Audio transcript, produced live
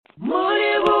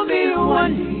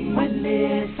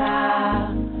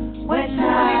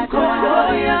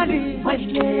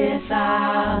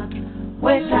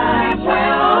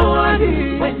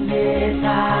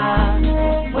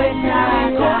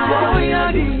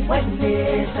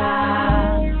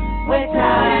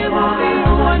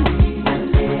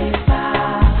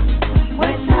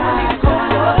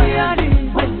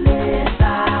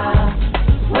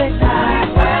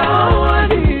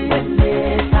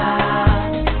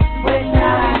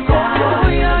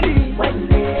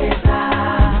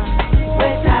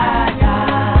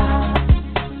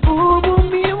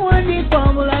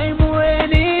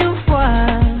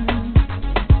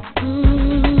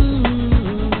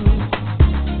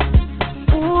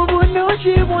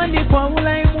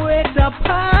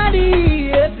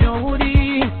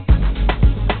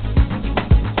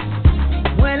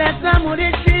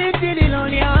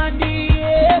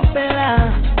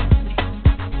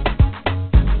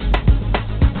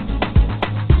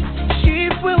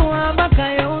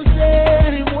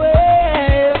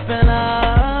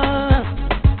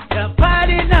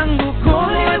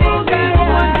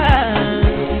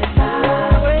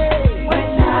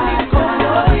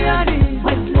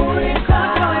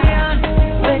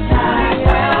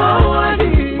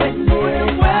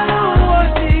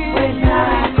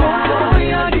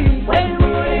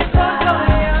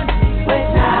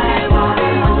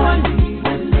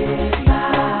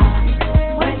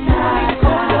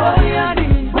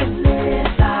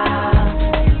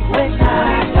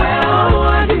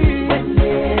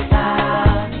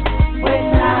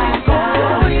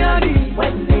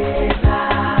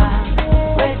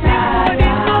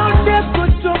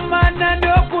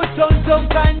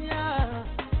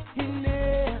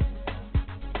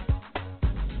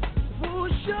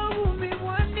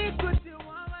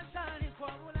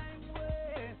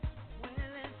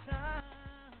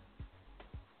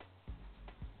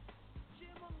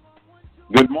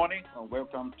Good morning and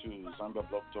welcome to Zambia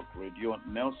Blog Talk Radio.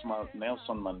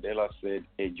 Nelson Mandela said,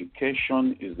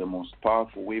 education is the most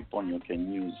powerful weapon you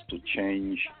can use to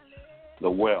change the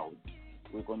world.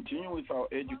 We continue with our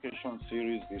education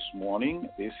series this morning.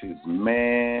 This is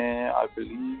May, I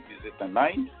believe, is it the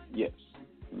 9th? Yes,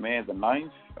 May the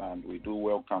 9th, and we do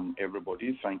welcome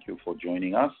everybody. Thank you for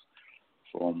joining us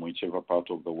from whichever part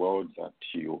of the world that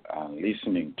you are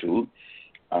listening to.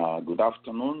 Good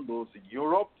afternoon, those in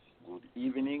Europe. Good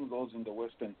evening, those in the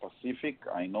Western Pacific.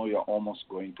 I know you're almost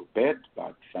going to bed,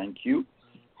 but thank you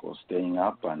for staying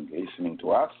up and listening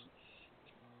to us.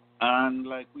 And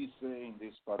like we say in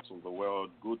these parts of the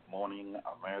world, good morning,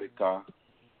 America,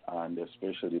 and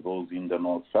especially those in the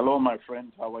North. Hello, my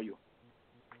friend. How are you?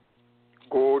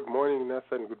 Good morning,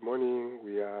 Nathan. Good morning.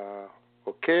 We are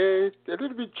okay. A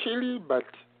little bit chilly, but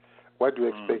what do you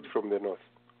expect from the North?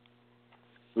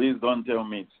 Please don't tell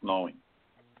me it's snowing.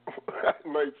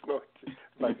 No, it's not.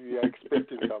 But we are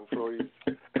expecting some flurries.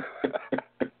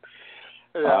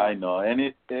 Yeah. I know.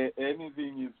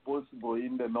 Anything is possible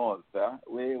in the North. Huh?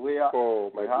 We have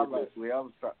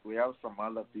some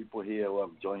other people here who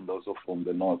have joined also from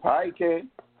the North. Hi, Kay.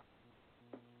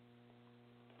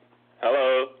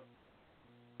 Hello.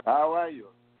 How are you?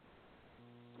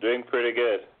 Doing pretty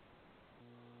good.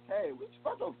 Hey, which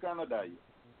part of Canada are you?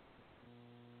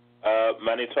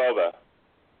 Manitoba.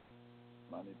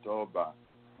 Manitoba.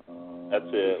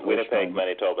 That's it. Winnipeg,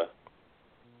 Manitoba.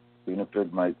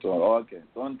 Winnipeg, Manitoba. Okay.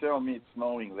 Don't tell me it's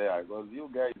snowing there, because you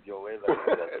guys, your weather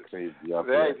is crazy.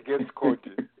 There it gets cold.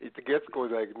 It gets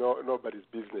cold like nobody's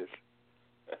business.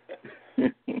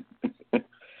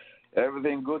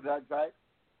 Everything good outside?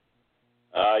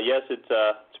 Yes, it's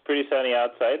pretty sunny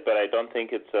outside, but I don't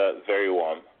think it's very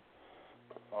warm.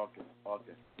 Okay.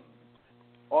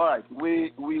 All right,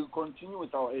 we'll continue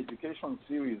with our education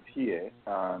series here,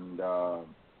 and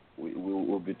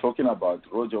we'll be talking about,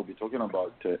 Roger will be talking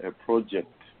about a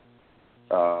project.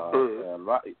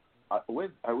 I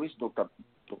wish Dr.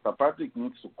 Patrick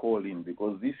needs to call in,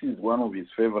 because this is one of his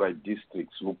favorite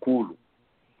districts, Lukulu,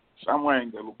 somewhere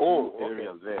in the Lukulu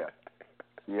area there.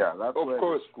 Yeah, that's where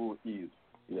the school is.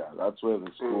 Yeah, that's where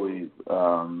the school is.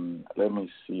 Let me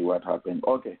see what happened.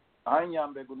 Okay. Hi,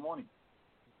 Nyambe, good morning.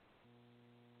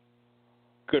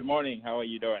 Good morning. How are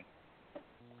you doing?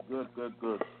 Good.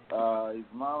 Is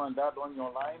Mom and Dad on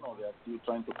your line, or they're still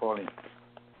trying to call in?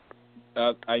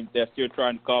 They're still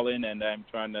trying to call in, and I'm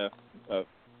trying to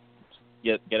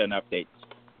get an update.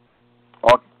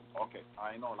 Okay.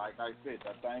 I know. Like I said,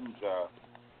 at times,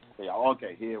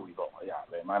 okay, here we go. Yeah,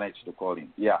 they managed to call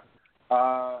in. Yeah.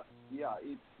 The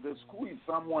school is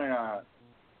somewhere.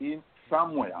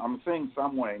 I'm saying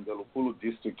somewhere in the Lukulu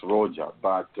District, Roger,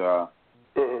 but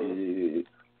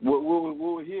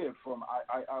We'll hear from.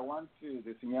 I want the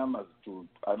Sinyamas to.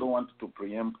 I don't want to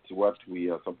preempt what we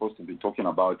are supposed to be talking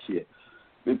about here,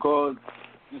 because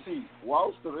you see,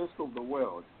 whilst the rest of the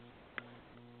world,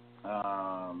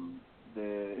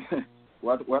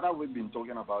 what have we been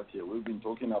talking about here? We've been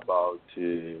talking about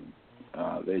the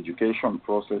education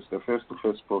process, the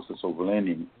face-to-face process of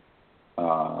learning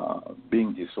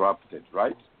being disrupted,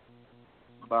 right?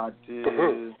 But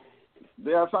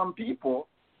there are some people,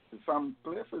 some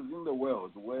places in the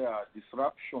world where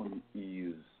disruption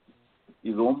is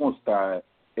almost a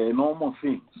normal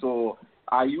thing. So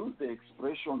I use the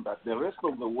expression that the rest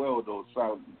of the world, or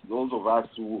those of us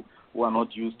who are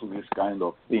not used to this kind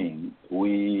of thing,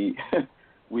 we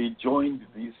joined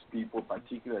these people,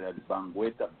 particularly at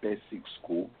Mbangweta Basic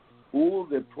School, who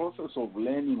the process of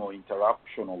learning or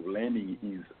interruption of learning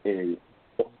is a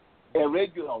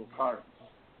regular occurrence.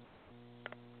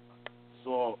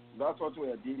 So that's what we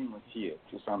are dealing with here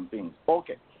to some things.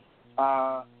 Okay.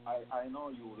 I know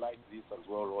you like this as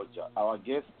well, Roger. Our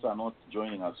guests are not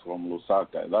joining us from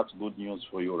Lusaka. That's good news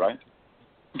for you, right?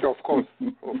 Of course.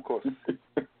 Of course.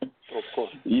 Of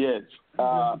course. Yes.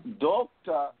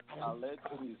 Dr.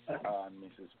 Alexis and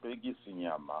Mrs. Peggy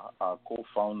Sinyama are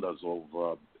co-founders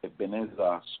of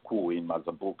Ebenezar School in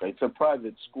Mazabuka. It's a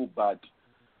private school, but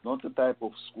not the type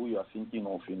of school you are thinking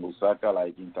of in Lusaka,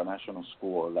 like international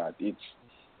school or that.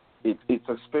 It's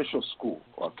a special school,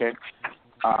 okay?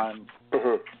 And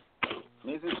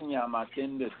Mrs. Sinyama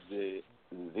attended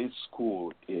this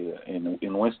school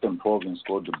in Western Province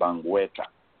called the Mbangweta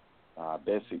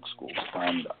Basic School.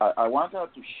 And I want her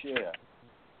to share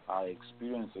our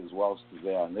experiences whilst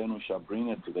there, and then we shall bring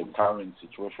it to the current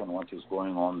situation, what is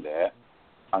going on there,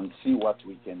 and see what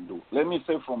we can do. Let me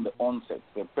say from the onset,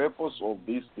 the purpose of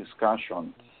this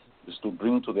discussion is to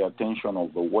bring to the attention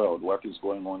of the world what is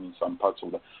going on in some parts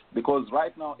of because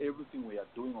right now everything we are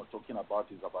doing or talking about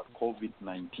is about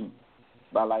COVID-19.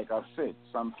 But like I said,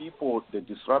 some people, the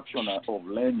disruption of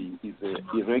learning is an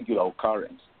irregular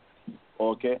occurrence.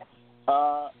 Okay.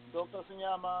 Dr.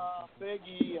 Sinyama,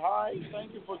 Peggy, hi.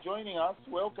 Thank you for joining us.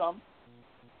 Welcome.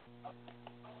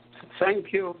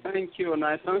 Thank you,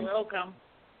 Nathan. Welcome.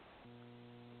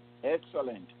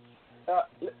 Excellent.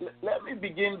 Let me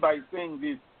begin by saying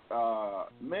this.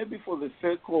 Maybe for the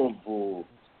sake of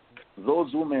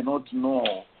those who may not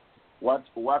know what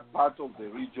part of the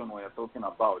region we are talking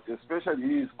about, especially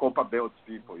these Copper Belt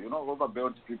people. You know, Copper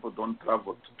Belt people don't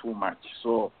travel too much.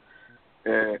 So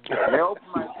help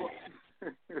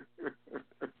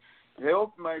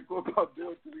my Copper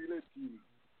Belt relatives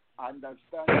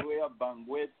understand where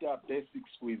Mbangweta Basic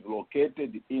School is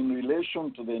located in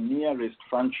relation to the nearest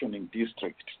functioning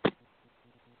district.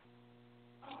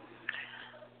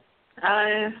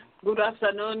 Good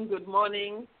afternoon, good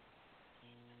morning.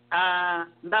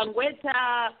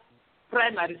 Mbangweta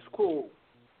Primary School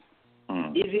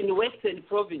is in Western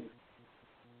Province.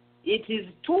 It is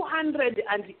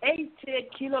 280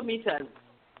 kilometers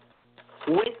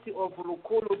west of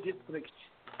Lukulu District,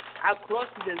 across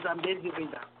the Zambezi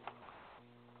River.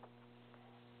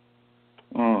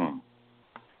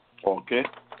 Okay.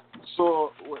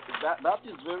 So that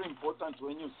is very important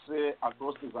when you say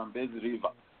across the Zambezi River.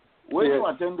 When you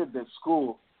attended the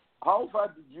school, how far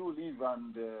did you live,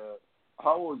 and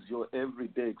how was your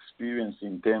everyday experience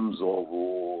in terms of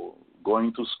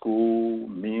going to school,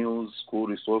 meals, school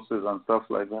resources, and stuff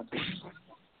like that?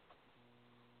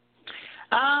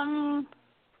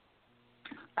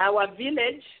 Our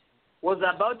village was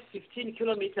about 15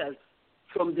 kilometers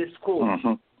from the school.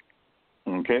 Mm-hmm.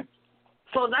 Okay.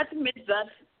 So that means that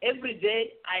every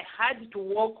day I had to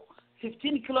walk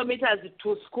 15 kilometers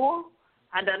to school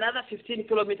and another 15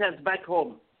 kilometers back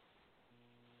home.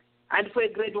 And for a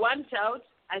grade 1 child,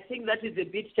 I think that is a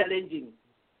bit challenging.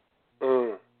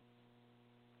 But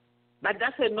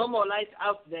that's a normal life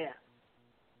out there.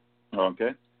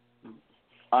 Okay.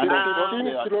 And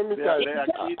 15 kilometers,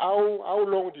 how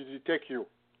long did it take you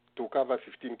to cover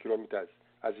 15 kilometers,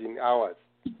 as in hours?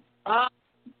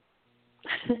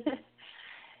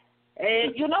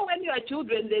 You know, when you are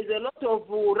children, there's a lot of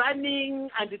running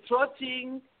and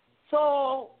trotting.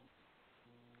 So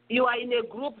you are in a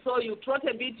group, so you trot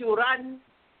a bit, you run.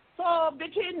 So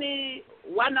between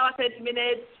 1 hour, 30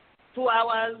 minutes, 2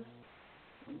 hours.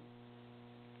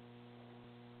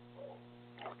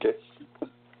 Okay.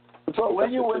 So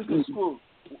when you went to school,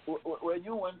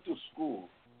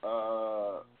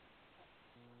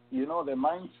 you know, the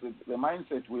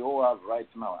mindset we all have right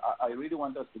now, I really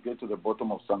want us to get to the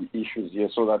bottom of some issues here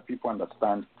so that people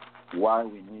understand why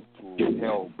we need to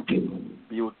help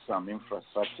build some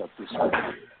infrastructure to school.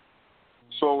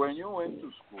 So when you went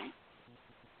to school,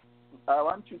 I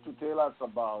want you to tell us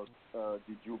about.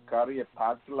 Did you carry a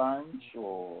packed lunch,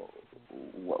 or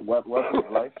what was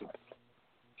life?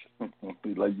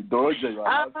 Like you don't.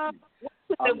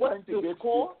 I'm going to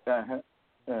school.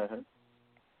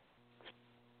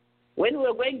 When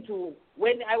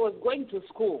I was going to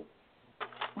school,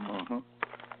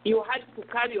 you had to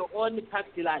carry your own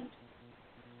packed lunch,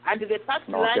 and the packed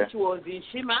lunch was in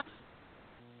Shima.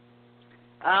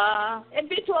 A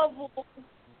bit of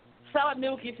sour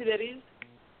milk if there is,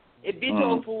 a bit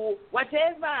of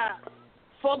whatever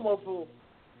form of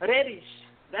relish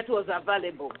that was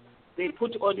available, they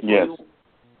put on for you.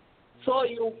 So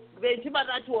the shima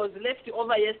that was left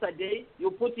over yesterday,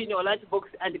 you put in your lunch box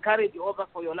and carry it over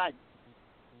for your lunch.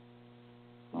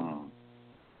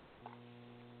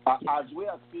 As we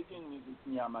are speaking,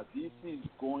 Mrs. Nyama, this is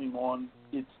going on.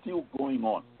 It's still going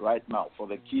on right now for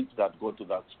the kids that go to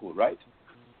that school, right?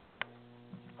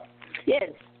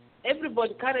 Yes.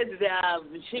 Everybody carries their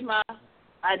shima,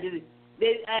 and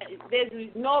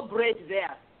there's no bread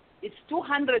there. It's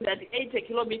 280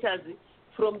 kilometers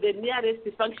from the nearest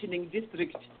functioning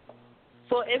district.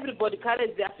 So everybody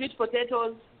carries their sweet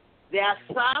potatoes, their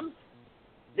sams,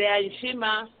 their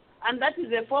shima, and that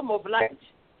is a form of lunch,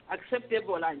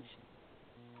 acceptable lunch.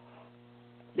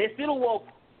 They still walk,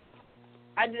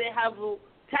 and they have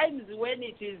times when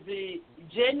it is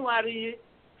January,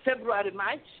 February,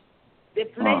 March, the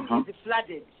plane is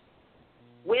flooded.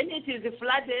 When it is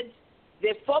flooded,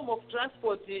 the form of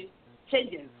transport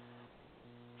changes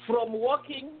from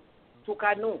walking to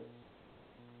canoe.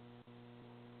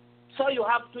 So you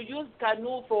have to use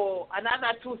canoe for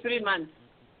another 2-3 months.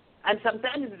 And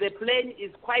sometimes the plane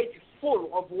is quite full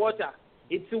of water.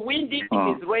 It's windy,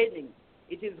 it is raining.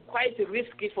 It is quite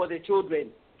risky for the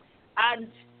children. And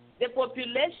the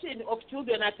population of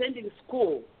children attending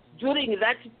school during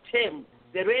that term,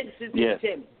 the rain season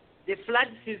term, the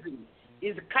flood season,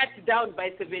 is cut down by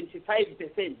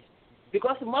 75%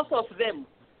 because most of them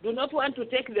do not want to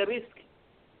take the risk.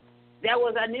 There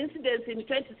was an incident in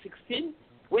 2016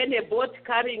 when a boat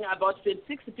carrying about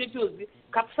 26 people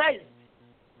capsized.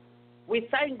 We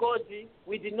thank God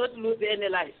we did not lose any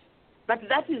life. But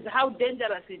that is how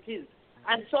dangerous it is.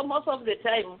 And so most of the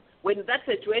time, when that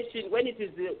situation, when it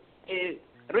is a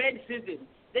rain season,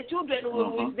 the children,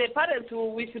 the parents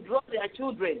will withdraw their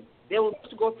children. They will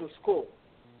not go to school.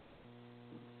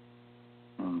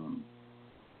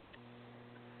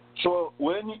 So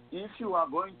if you are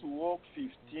going to walk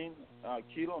 15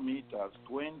 kilometers,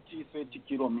 20, 30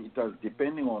 kilometers,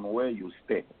 depending on where you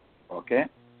stay, okay,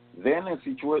 then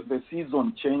the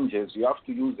season changes. You have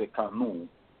to use a canoe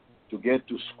to get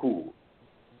to school.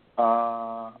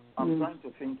 I'm trying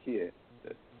to think here.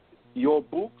 Your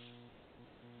books,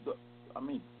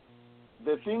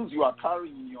 the things you are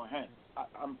carrying in your hand,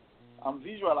 I'm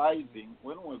visualizing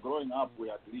when we were growing up, we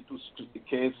had little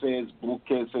cases,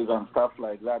 bookcases, and stuff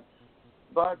like that.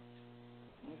 But,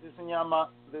 Mrs. Sinyama,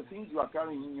 the things you are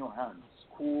carrying in your hands,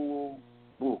 school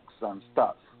books and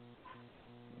stuff,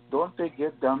 don't they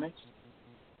get damaged?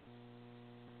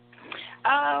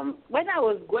 When I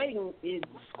was going in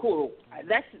school,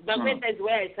 Mbangweta is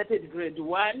where I started grade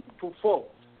 1 to 4,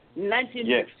 in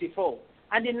 1964. Yes.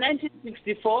 And in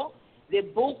 1964, the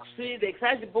books, the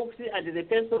exercise books, and the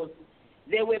pencils,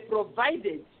 they were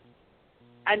provided,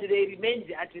 and they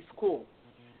remained at the school.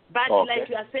 But like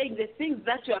you are saying, the things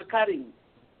that you are carrying,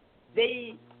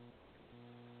 if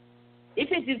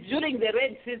it is during the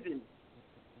rain season,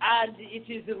 and it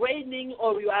is raining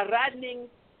or you are running,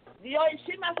 your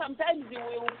shima sometimes you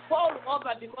will fall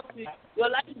over because your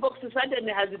lunch box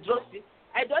suddenly has dropped.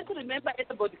 I don't remember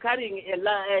anybody carrying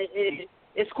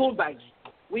a school bag.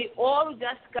 We all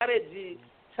just carried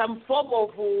some form of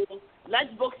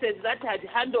lunch boxes that had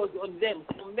handles on them,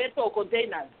 metal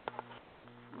containers.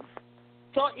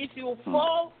 So if you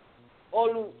fall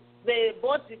or the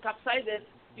boat capsizes,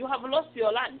 you have lost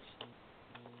your lunch.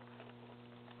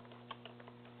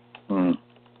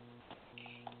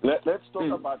 Let's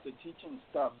talk about the teaching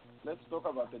staff. Let's talk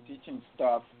about the teaching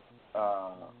staff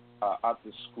at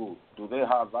the school. Do they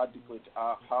have adequate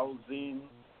housing,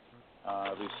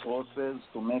 resources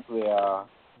to make their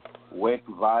work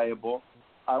viable?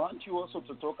 I want you also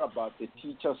to talk about the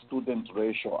teacher-student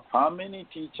ratio. How many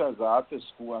teachers are at the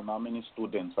school and how many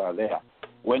students are there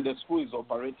when the school is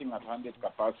operating at 100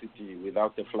 capacity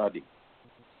without the flooding?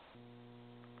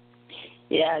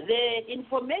 Yeah, the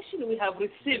information we have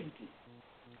received,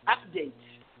 update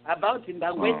about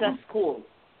Mbangweta School,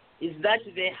 is that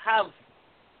they have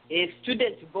a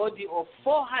student body of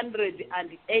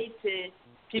 480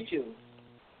 pupils.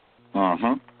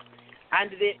 And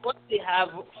they only have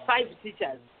 5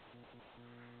 teachers.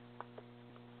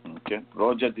 Okay.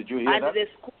 Roger, did you hear and that? the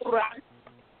school run.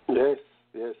 Yes,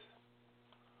 yes.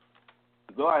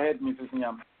 Go ahead, Mrs.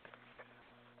 Nyam.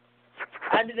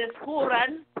 And the school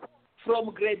run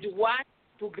from grade 1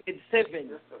 to grade 7.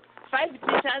 5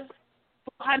 teachers,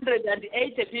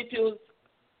 480 pupils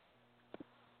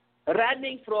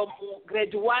running from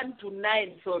grade 1 to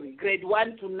 9, grade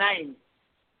 1 to 9.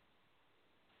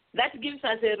 That gives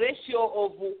us a ratio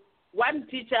of 1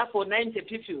 teacher for 90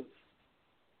 pupils.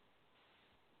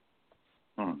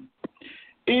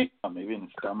 I'm even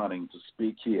stammering to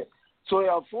speak here. So you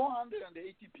have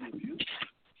 480 pupils,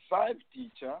 5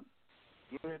 teachers,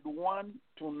 grade 1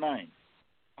 to 9.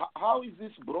 How is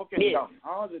this broken down?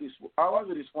 How are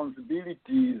the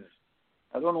responsibilities?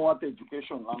 I don't know what the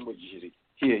education language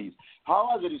here is. How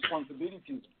are the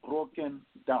responsibilities broken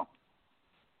down?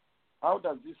 How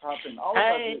does this happen? How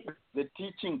does the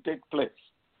teaching take place?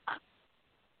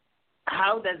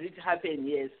 How does it happen?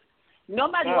 Yes.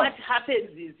 Normally what happens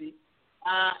is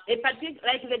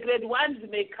like the grade 1s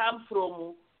may come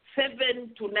from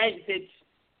 7 to 9:30.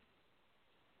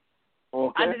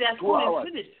 Okay. And their school is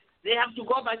finished. They have to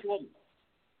go back home.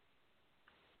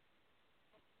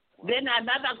 Then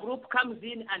another group comes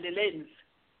in and learns.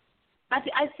 But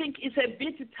I think it's a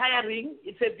bit tiring,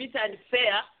 it's a bit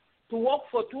unfair to work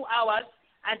for 2 hours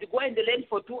and go and learn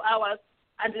for 2 hours,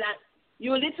 and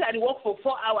you literally work for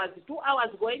 4 hours, 2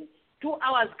 hours going, 2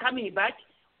 hours coming back,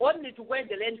 only to go and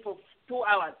learn for 2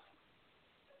 hours.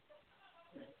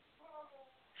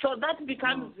 So that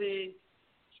becomes,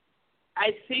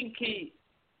 I think,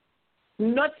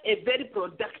 not a very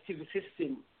productive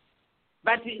system.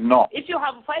 But if you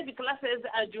have 5 classes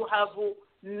and you have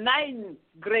 9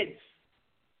 grades,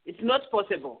 it's not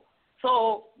possible.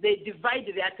 So they divide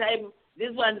their time.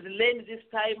 These ones learn this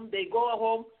time, they go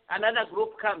home, another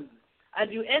group comes.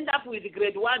 And you end up with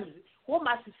grade 1s who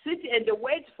must sit and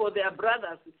wait for their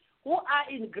brothers who are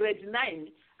in grade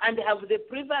 9 and have the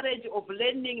privilege of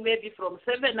learning maybe from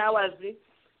 7 hours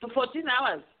to 14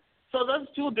 hours. So those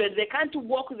children, they can't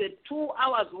walk the 2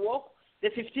 hours walk, the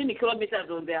 15 kilometers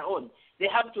on their own. They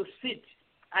have to sit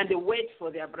and wait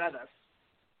for their brothers.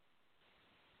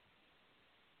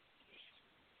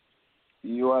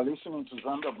 You are listening to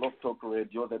Zambia Blog Talk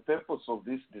Radio. The purpose of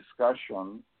this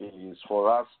discussion is for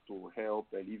us to help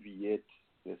alleviate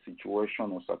the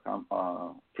situation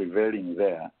prevailing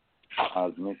there.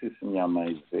 As Mrs.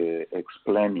 Sinyama is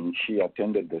explaining, she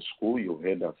attended the school. You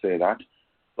heard her say that.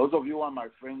 Those of you who are my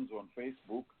friends on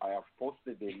Facebook, I have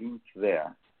posted a link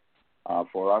there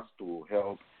for us to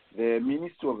help. The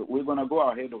Ministry of, we're going to go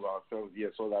ahead of ourselves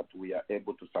here so that we are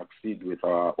able to succeed with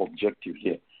our objective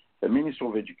here. The Ministry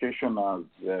of Education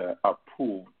has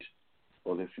approved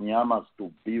for the Sinyamas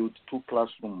to build 2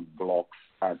 classroom blocks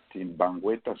at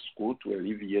Mbangweta School to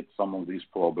alleviate some of these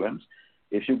problems.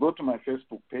 If you go to my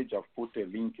Facebook page, I've put a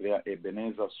link there,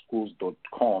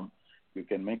 ebenezarschools.com. You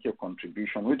can make your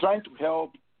contribution. We're trying to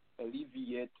help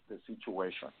alleviate the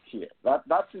situation here.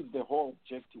 That is the whole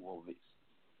objective of this.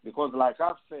 Because like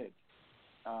I've said,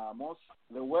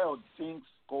 the world thinks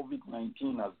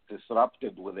COVID-19 has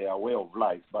disrupted with their way of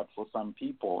life, but for some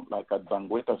people, like at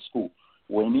Mbangweta School,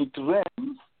 when it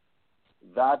rains,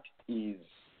 that is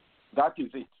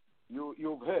it.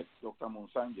 You've heard Dr.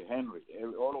 Monsanje Henry,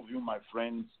 all of you, my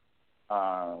friends,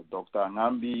 Dr.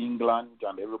 Ngambi, England,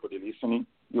 and everybody listening,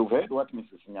 you've heard what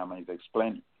Mrs. Sinyama is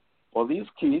explaining. For these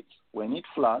kids, when it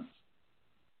floods,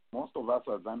 most of us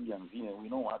are Zambians here, we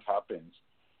know what happens.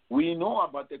 We know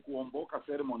about the Kuomboka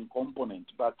ceremony component,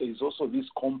 but there is also this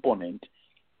component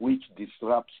which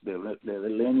disrupts the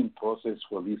learning process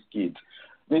for these kids.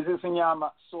 Mrs.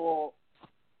 Sinyama, so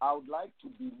I would like to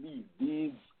believe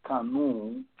these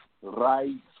canoe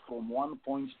rides from one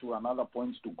point to another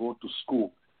point to go to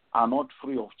school are not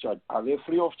free of charge. Are they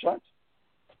free of charge?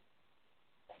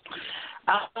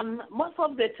 Most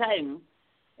of the time,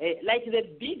 like the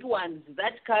big ones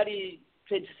that carry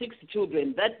 26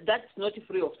 children, that's not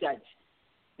free of charge.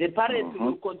 The parents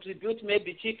will contribute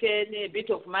maybe chicken, a bit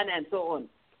of money, and so on.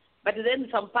 But then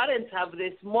some parents have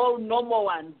the small, normal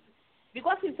ones,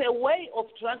 because it's a way of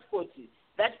transport,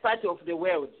 that part of the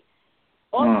world.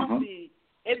 Almost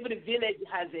every village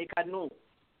has a canoe.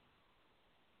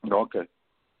 Okay.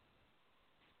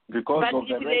 Because but of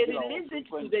if the they release it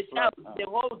to the child the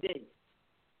whole day.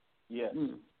 Yes.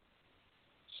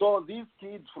 So these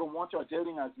kids, from what you're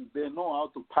telling us, they know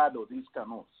how to paddle these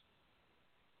canoes.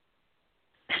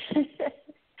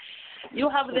 You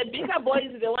have the bigger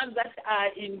boys, the ones that are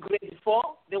in grade 4,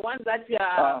 the ones that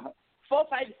are 4,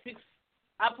 5, 6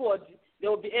 upwards, they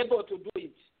will be able to do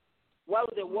it while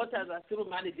the waters are still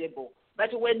manageable.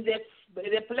 But when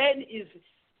the plane is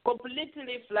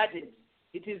completely flooded,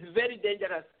 it is very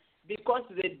dangerous. because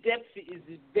the depth is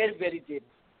very, very deep.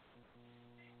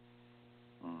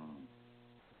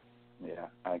 Yeah,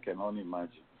 I can only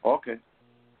imagine. Okay.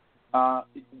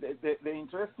 The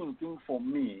interesting thing for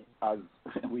me as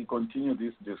we continue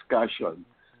this discussion,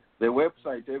 the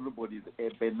website, everybody, is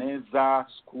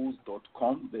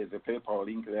ebenezarschools.com. There's a PayPal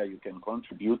link there you can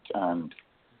contribute, and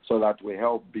so that we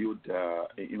help build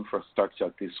infrastructure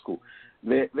at this school.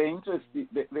 The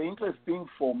interesting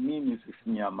for me, Mrs.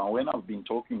 Sinyama, when I've been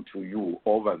talking to you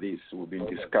over this, we've been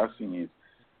discussing is,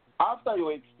 after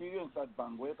your experience at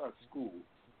Mbangweta School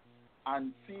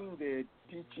and seeing the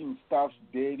teaching staff's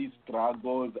daily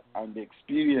struggles and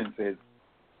experiences,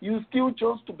 you still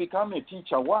chose to become a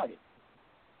teacher. Why?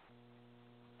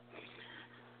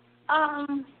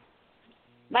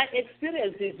 My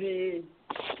experience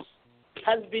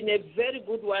has been a very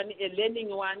good one, a learning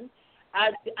one.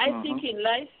 And I think in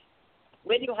life,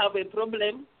 when you have a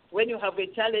problem, when you have a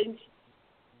challenge,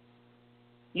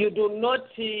 you do not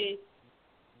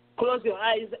close your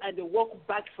eyes and walk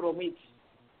back from it.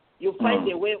 You find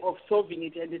a way of solving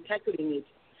it and tackling it.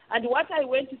 And what I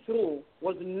went through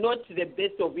was not the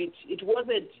best of it. It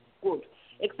wasn't good,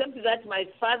 except that my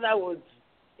father was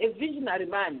a visionary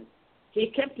man. He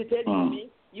kept telling me,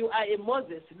 you are a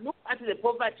Moses. Look at the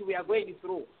poverty we are going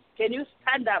through. Can you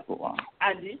stand up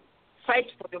and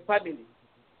fight for your family?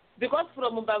 Because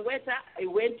from Mbangweta,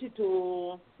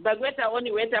 Mbangweta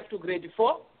only went up to grade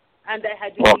 4, and I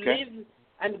had to leave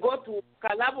and go to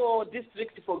Lukulu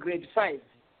District for grade 5,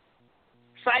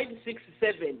 6,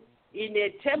 7, in a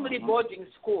temporary boarding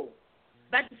school.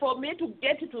 But for me to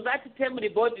get to that temporary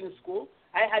boarding school,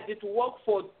 I had to work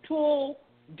for 2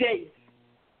 days.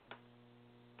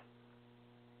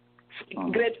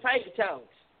 Grade 5 child.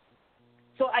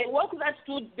 So I worked that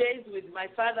 2 days with my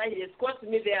father. He escorts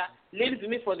me there, leaves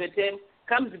me for the term,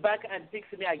 comes back and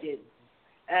picks me again.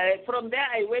 From there,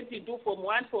 I went to do Form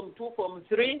 1, Form 2, Form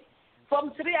 3.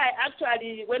 Form 3, I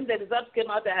actually, when the results came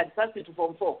out, I had passed it to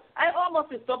Form 4. I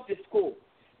almost stopped the school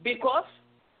because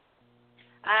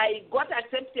I got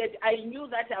accepted. I knew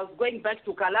that I was going back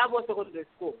to Kalabo Secondary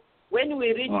School. When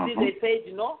we reached this, they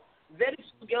said, very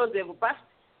few girls have passed,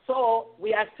 so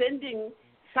we are sending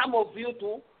some of you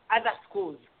to other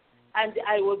schools. And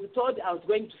I was told I was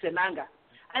going to Senanga.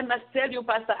 I must tell you,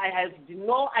 Pastor, I had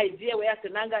no idea where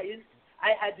Senanga is.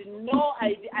 I had no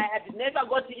idea. I had never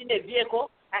got in a vehicle.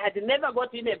 I had never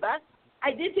got in a bus.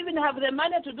 I didn't even have the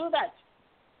money to do that.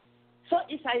 So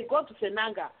if I go to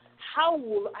Senanga, how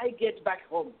will I get back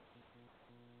home?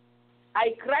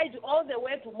 I cried all the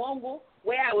way to Mongo,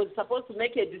 where I was supposed to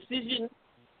make a decision,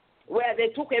 where they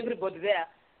took everybody there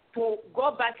to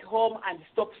go back home and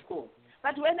stop school.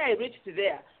 But when I reached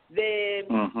there, the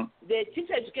chief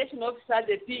education officer,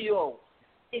 the PO,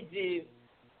 the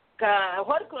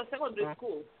Holy Cross Secondary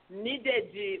School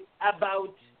needed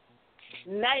about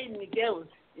 9 girls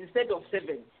instead of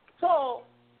 7. So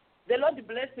the Lord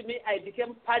blessed me. I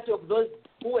became part of those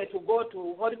who were to go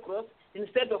to Holy Cross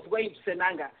instead of going to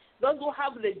Senanga. Those who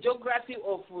have the geography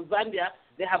of Zambia,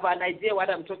 they have an idea what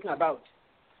I'm talking about.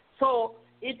 So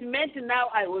it meant now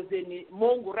I was in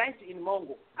Mongo, right in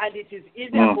Mongo, and it is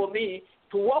easier for me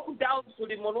to walk down to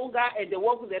the Monunga and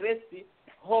walk the rest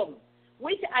home,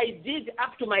 which I did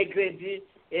up to my grade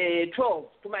 12,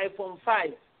 to my Form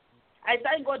 5. I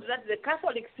thank God that the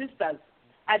Catholic sisters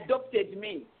adopted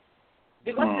me,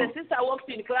 because the sister walked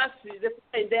in class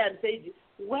there and said,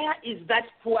 where is that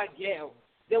poor girl,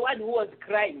 the one who was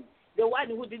crying, the one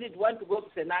who didn't want to go to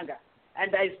Senanga?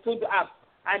 And I stood up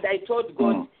and I told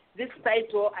God, this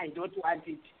title, I don't want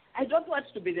it. I don't want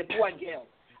to be the poor girl.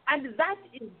 And that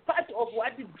is part of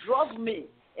what drove me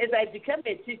as I became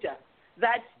a teacher,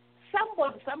 that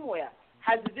somebody somewhere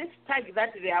has this tag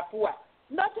that they are poor,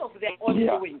 not of their own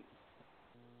doing.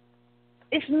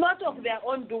 It's not of their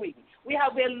own doing. We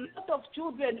have a lot of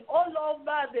children all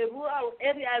over the rural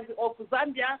areas of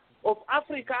Zambia, of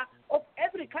Africa, of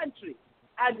every country,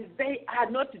 and they are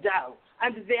not down,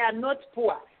 and they are not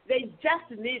poor. They just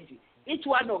need each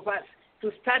one of us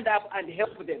to stand up and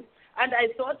help them. And I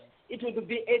thought it would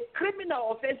be a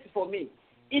criminal offense for me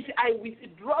if I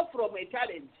withdraw from a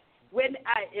challenge when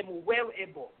I am well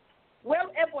able.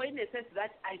 Well able in the sense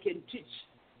that I can teach.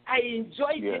 I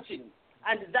enjoy teaching,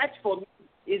 and that for me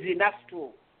is enough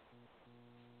too.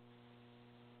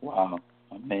 Wow,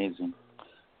 amazing.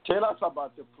 Tell us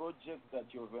about the project that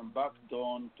you've embarked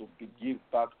on to give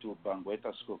back to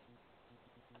Mbangweta School.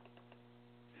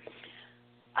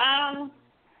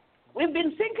 We've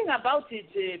been thinking about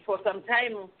it for some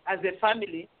time as a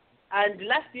family, and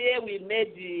last year we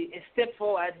made a step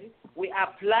forward. We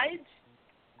applied,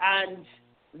 and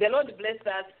the Lord blessed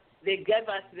us. They gave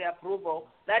us the approval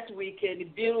that we can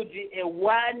build a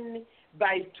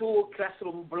 1-by-2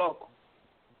 classroom block.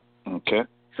 Okay.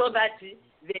 So that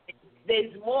there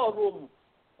is more room.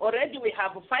 Already we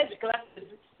have 5 classes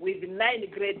with 9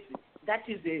 grades. That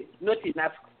is not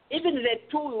enough. Even the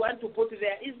 2 we want to put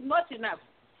there is not enough.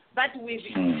 But with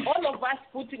all of us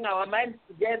putting our minds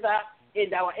together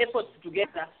and our efforts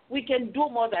together, we can do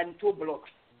more than 2 blocks.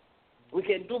 We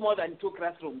can do more than 2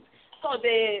 classrooms. So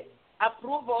the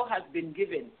approval has been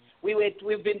given.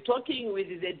 We've been talking with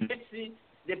the DEPSI,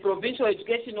 the provincial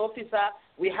education officer.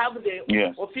 We have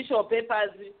the official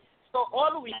papers. So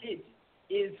all we need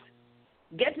is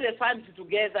get the funds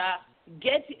together,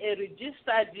 get a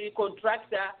registered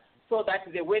contractor so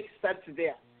that the work starts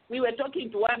there. We were talking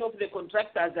to one of the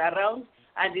contractors around,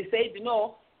 and he said,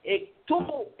 no, a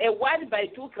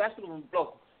 1-by-2 classroom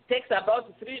block takes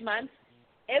about 3 months.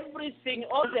 Everything,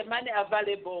 all the money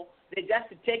available, they just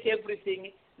take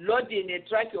everything, load in a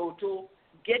truck or 2,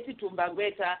 get it to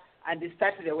Mbangweta, and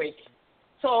start the work.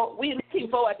 So we're looking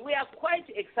forward. We are quite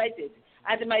excited.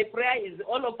 And my prayer is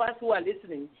all of us who are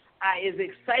listening are as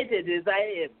excited as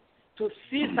I am to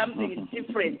see something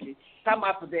different come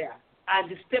up there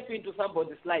and step into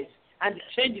somebody's life and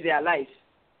change their life.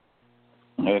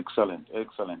 Excellent,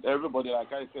 excellent. Everybody,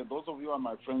 like I said, those of you who are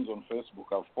my friends on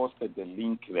Facebook, I've posted the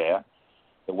link there.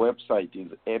 The website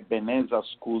is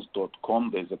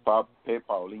ebenezarschools.com. There's a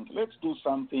PayPal link. Let's do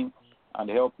something and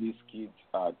help these kids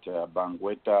at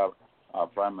Mbangweta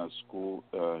Primary School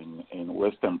in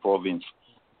Western Province.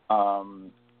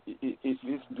 This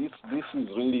is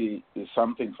really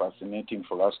something fascinating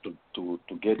for us to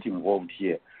get involved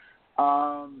here.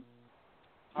 I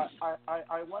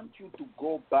want you to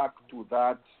go back to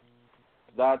that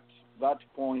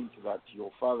point that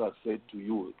your father said to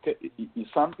you. Is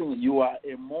something, you are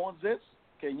a Moses?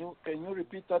 Can you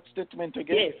repeat that statement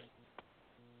again? Yes.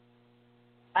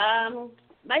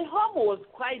 My home was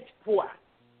quite poor.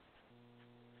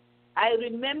 I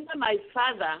remember my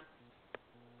father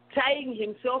tying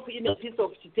himself in a piece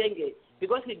of chitenge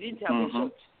because he didn't have a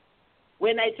shot.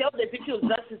 When I tell the people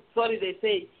that story, they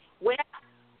say,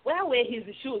 where were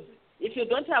his shoes? If you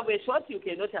don't have a shot, you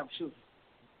cannot have shoes.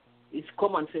 It's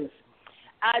common sense.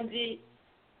 And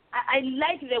I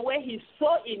like the way he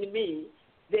saw in me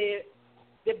the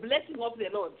blessing of the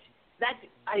Lord, that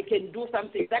I can do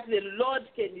something, that the Lord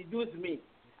can use me.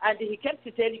 And he kept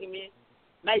telling me,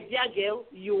 my dear girl,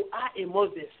 you are a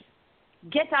Moses.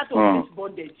 Get out of this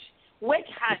bondage. Work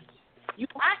hard. You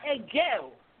are a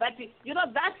girl. But, you know,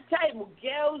 that time,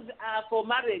 girls are for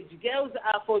marriage. Girls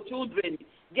are for children.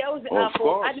 Girls are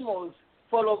for animals,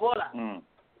 for lobola.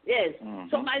 Yes.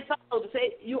 So my father would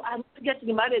say, you are not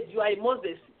getting married. You are a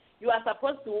Moses. You are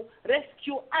supposed to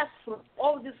rescue us from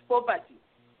all this poverty.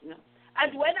 You know?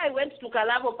 And when I went to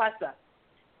Kalabo Pastor,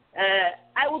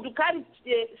 I would carry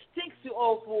sticks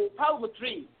of palm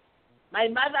tree. My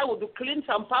mother would clean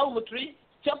some palm tree,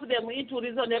 chop them into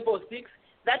reasonable sticks.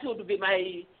 That would be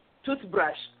my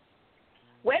toothbrush.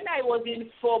 When I was in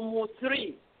Form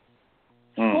 3,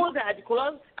 schools had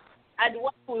closed, and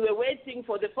while we were waiting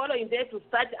for the following day to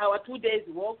start our 2 days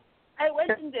work, I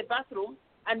went in the bathroom,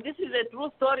 and this is a true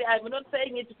story. I'm not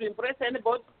saying it to impress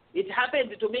anybody. It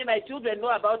happened to me. My children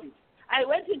know about it. I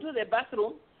went into the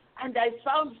bathroom, and I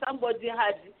found somebody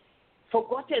had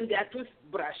forgotten their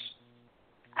toothbrush.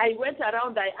 I went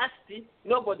around, I asked it,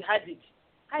 nobody had it.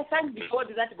 I thanked God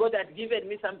that God had given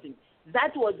me something.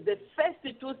 That was the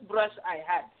first toothbrush I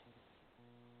had.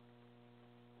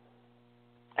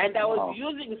 And I was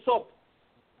using soap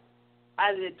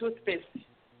as a toothpaste.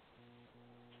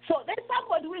 So there's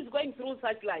somebody who is going through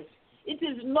such life. It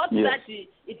is not that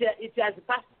it has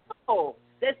passed. No,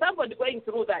 there's somebody going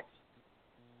through that.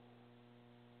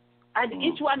 And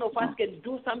each one of us can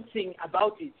do something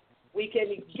about it. We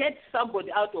can get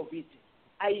somebody out of it.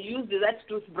 I used that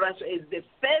toothbrush as the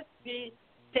first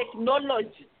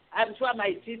technology. I'm sure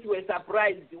my teeth were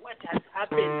surprised. What has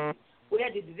happened?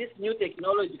 Where did this new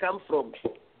technology come from?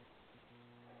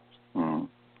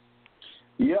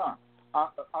 Yeah.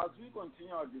 As we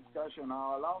continue our discussion,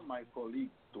 I'll allow my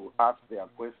colleagues to ask their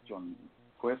questions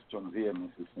here,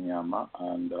 Mrs. Sinyama,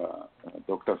 and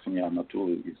Dr. Sinyama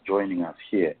too is joining us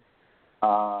here.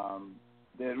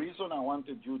 The reason I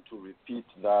wanted you to repeat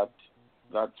that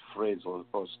phrase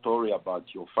or story about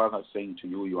your father saying to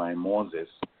you, you are a Moses.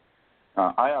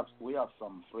 We have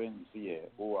some friends here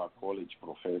who are college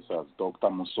professors, Dr.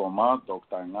 Musoma,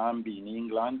 Dr. Ngambi in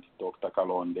England, Dr.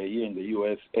 Kalonde here in the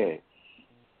USA.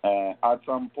 At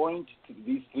some point,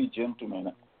 these three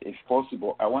gentlemen, if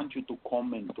possible, I want you to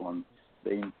comment on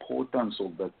the importance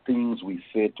of the things we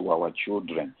say to our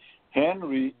children.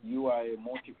 Henry, you are a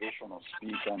motivational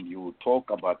speaker and you talk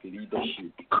about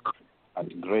leadership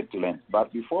at great length.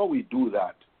 But before we do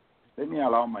that, let me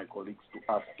allow my colleagues to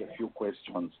ask a few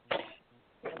questions.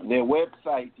 The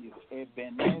website is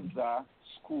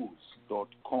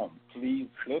ebenezarschools.com. Please,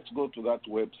 let's go to that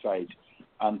website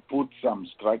and put some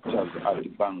structures at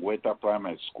Mbangweta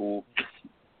Primary School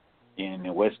in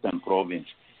the Western Province.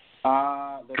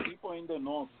 The people in the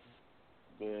north,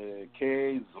 the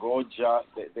Kays, Roger,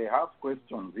 they have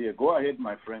questions here. Go ahead,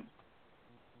 my friend.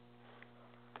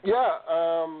 Yeah,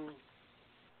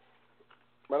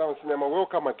 Madam Sinyama,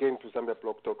 welcome again to Zambia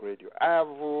Blog Talk Radio. I have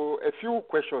a few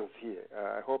questions here.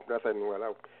 I hope Nathan will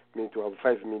allow me to have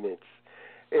 5 minutes.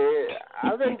 I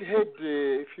haven't heard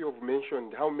if you have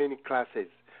mentioned how many classes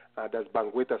does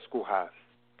Mbangweta School have?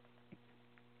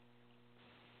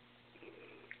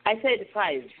 I said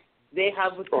 5. They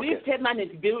have 3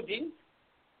 permanent buildings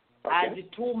and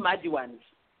 2 muddy ones.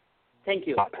 Thank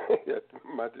you.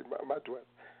 Muddy ones.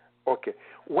 Okay.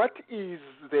 What is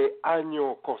the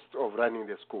annual cost of running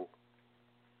the school?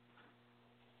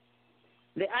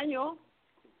 The annual?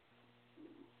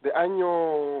 The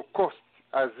annual cost,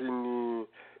 as in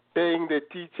paying the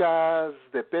teachers,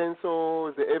 the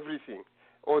pencils, the everything,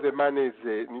 all the money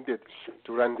is needed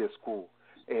to run the school.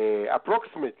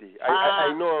 Approximately,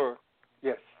 I know,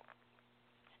 yes.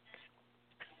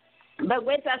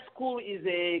 Mbangweta School is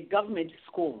a government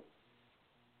school.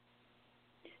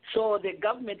 So the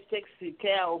government takes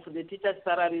care of the teachers'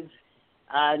 salaries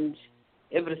and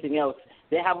everything else.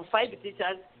 They have 5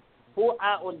 teachers who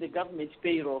are on the government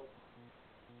payroll.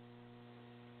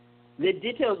 The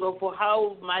details of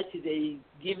how much they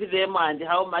give them and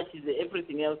how much is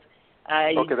everything else,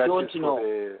 I don't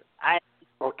know.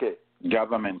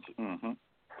 Government. Mm-hmm.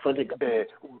 For the government.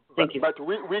 Thank you. But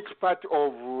which part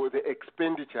of the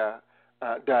expenditure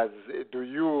do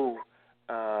you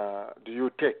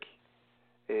take?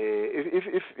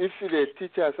 If the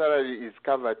teacher salary is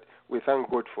covered, we thank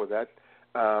God for that.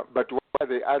 But what are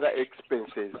the other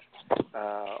expenses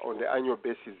on the annual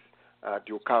basis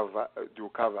do you cover?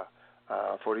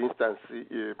 For instance,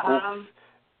 books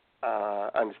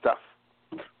and stuff.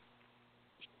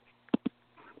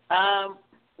 I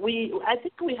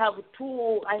think we have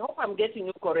 2. I hope I'm getting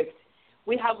you correct.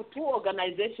 We have 2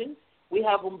 organizations. We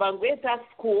have Mbangweta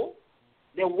School,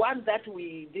 the one that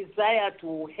we desire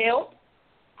to help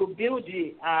to build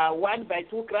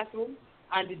 1x2 classrooms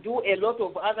and do a lot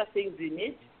of other things in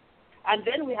it. And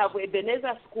then we have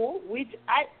Ebenezar School, which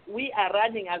we are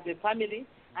running as a family,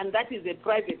 and that is a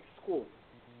private school.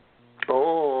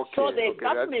 Oh, okay. So the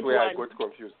government that's where one, I got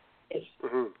confused. Yes.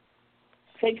 Mm-hmm.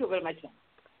 Thank you very much.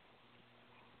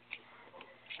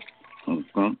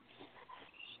 Mm-hmm.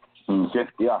 Okay.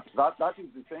 Yeah, that is.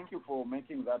 Thank you for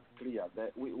making that clear.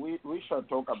 That we shall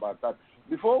talk about that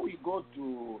before we go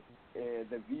to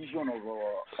the vision of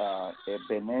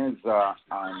Ebenezar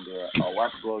and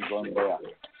what goes on there.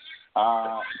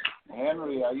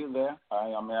 Henry, are you there?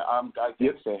 I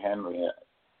can say Henry.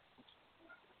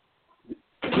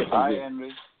 Hi,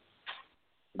 Henry.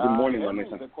 Good morning, Henry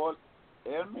is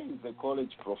the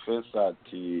college professor at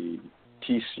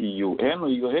TCU.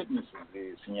 Henry, you heard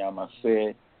Mrs. Sinyama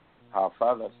say, her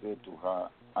father said to her,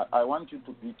 I want you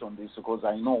to beat on this because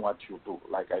I know what you do,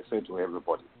 like I said to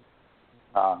everybody.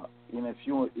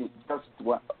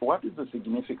 What is the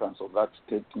significance of that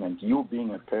statement, you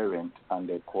being a parent and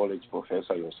a college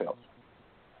professor yourself?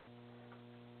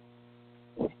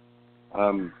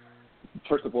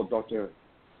 First of all, Dr.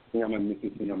 Sinyama and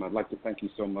Mrs. Sinyama, I'd like to thank you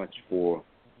so much for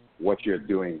what you're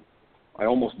doing. I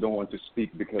almost don't want to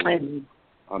speak because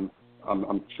I'm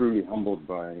truly humbled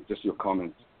by just your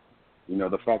comments. You know,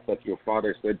 the fact that your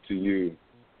father said to you,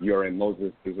 "You're a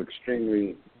Moses," is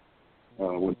extremely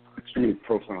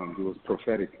profound. It was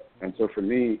prophetic. And so for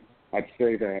me, I'd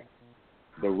say that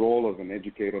the role of an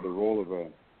educator, the role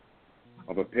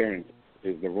of a parent,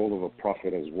 is the role of a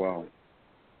prophet as well.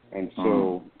 And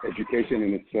so education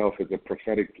in itself is a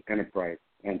prophetic enterprise.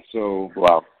 And so,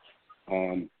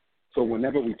 so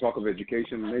whenever we talk of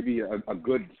education, maybe a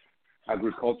good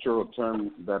agricultural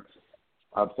term that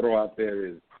I'll throw out there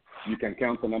is, you can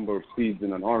count the number of seeds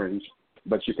in an orange,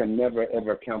 but you can never,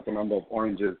 ever count the number of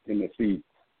oranges in the seed.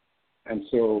 And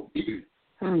so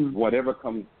whatever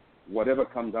comes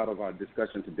out of our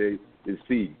discussion today is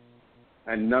seed.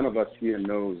 And none of us here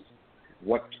knows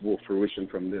what will fruition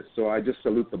from this. So I just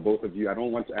salute the both of you. I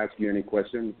don't want to ask you any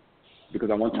questions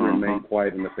because I want to remain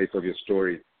quiet in the face of your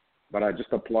story. But I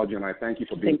just applaud you and I thank you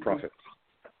for being prophets.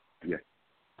 Yeah.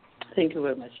 Thank you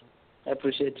very much. I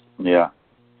appreciate it. Yeah.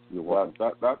 You're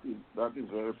welcome. That is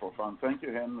very profound. Thank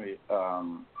you, Henry.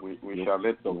 We shall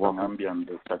let Dr. Ngambi and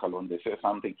Chakalonde say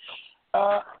something.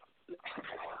 Let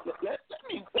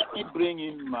me bring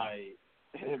in my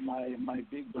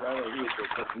big brother here,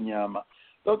 Dr. Sinyama.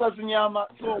 Dr. Sinyama,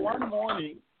 so one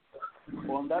morning,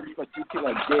 on that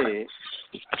particular day,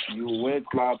 you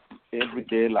wake up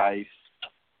everyday life,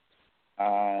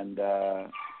 and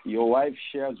your wife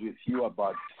shares with you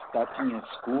about starting a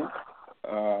school.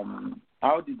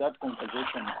 How did that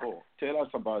conversation go? Tell us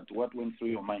about what went through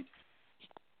your mind.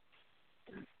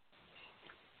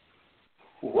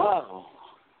 Wow.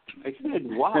 I said,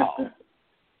 wow.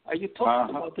 Are you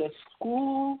talking about a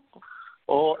school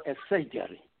or a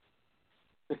surgery?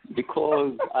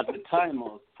 Because at the time I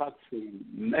was practicing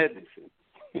medicine.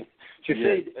 She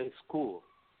said a school.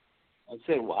 I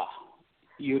said, wow,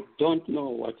 you don't know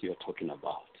what you're talking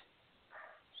about.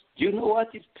 Do you know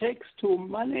what it takes to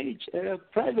manage a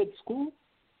private school?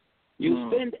 You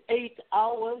spend 8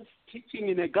 hours teaching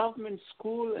in a government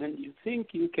school and you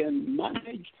think you can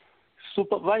manage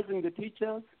supervising the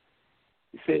teachers?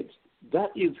 He said, that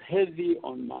is heavy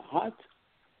on my heart.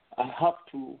 I have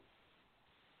to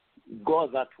go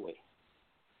that way.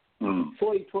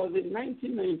 So it was in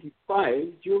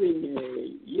 1995 during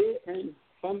a year-end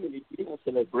family dinner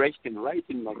celebration right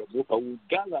in Mazabuka. We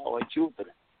gather our children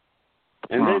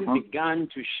and then began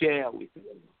to share with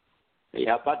them.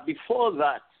 Yeah, but before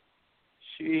that,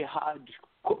 she had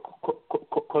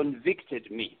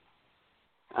convicted me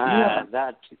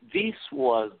that this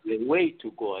was the way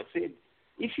to go. I said,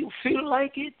 if you feel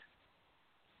like it,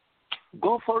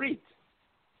 go for it.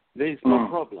 There is no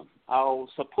problem. I'll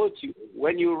support you.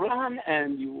 When you run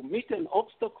and you meet an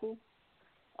obstacle,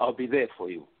 I'll be there for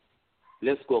you.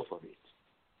 Let's go for it.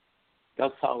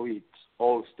 That's how it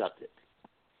all started.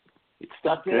 It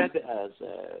started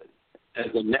as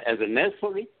a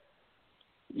nursery,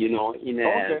 you know, in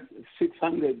a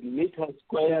 600-meter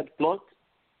squared plot.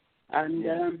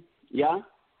 And,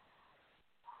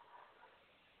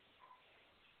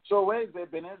 So where is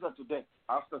Ebenezar today?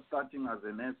 After starting as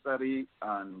a nursery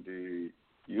and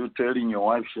you telling your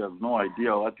wife she has no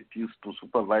idea what it is to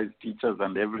supervise teachers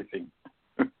and everything.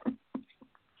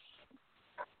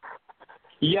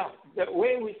 The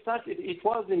way we started, it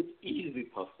wasn't easy,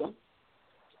 Pastor.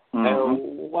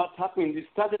 What happened, we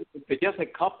started with just a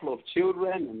couple of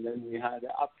children, and then we had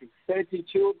up to 30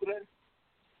 children.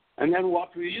 And then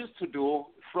what we used to do,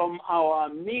 from our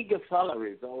meager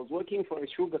salaries, I was working for a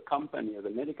sugar company as a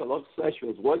medical officer. She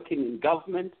was working in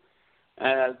government.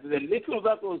 The little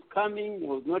that was coming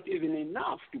was not even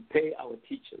enough to pay our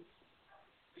teachers.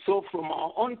 So from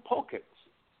our own pockets,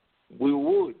 we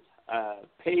would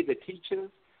pay the teachers,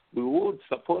 we would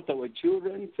support our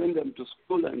children, send them to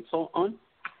school and so on.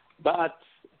 But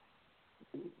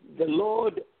the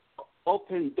Lord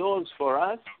opened doors for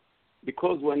us,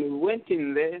 because when we went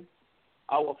in there,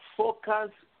 our focus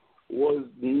was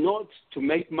not to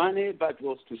make money, but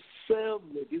was to serve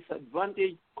the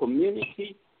disadvantaged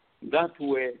community that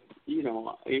were, you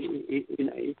know,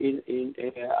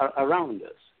 around us.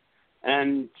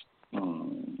 And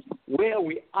where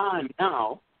we are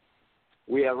now,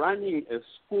 we are running a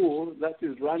school that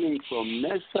is running from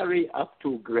nursery up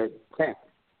to grade 10.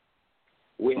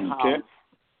 We have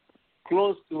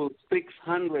close to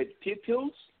 600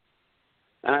 pupils,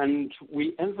 and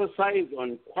we emphasize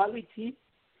on quality.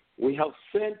 We have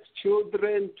sent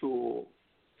children to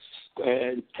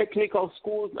technical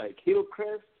schools like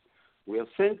Hillcrest. We have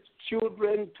sent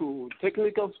children to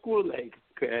technical schools like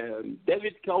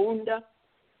David Kaunda.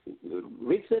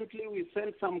 Recently, we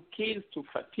sent some kids to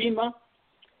Fatima.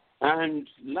 And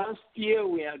last year,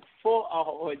 we had 4 of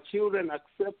our children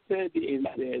accepted in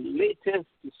the latest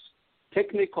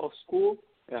technical school,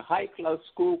 a high-class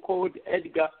school called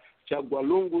Edgar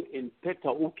Chagwalungu in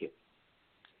Petauke.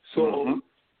 So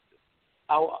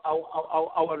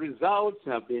our results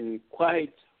have been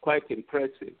quite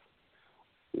impressive.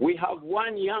 We have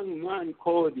one young man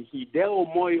called Hideo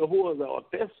Moyo, who was our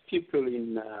best pupil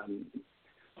in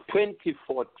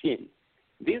 2014.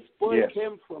 This boy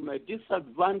came from a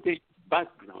disadvantaged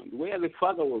background where the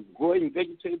father was growing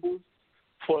vegetables.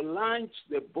 For lunch,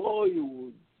 the boy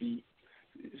would be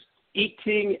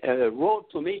eating a raw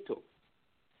tomato.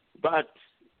 But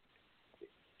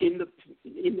in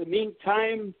the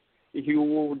meantime, he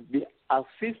would be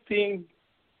assisting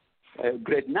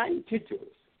grade 9 teachers.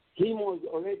 He was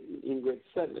already in grade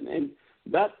 7. And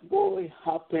that boy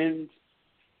happened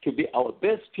to be our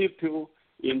best pupil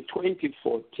in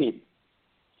 2014.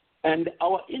 And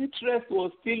our interest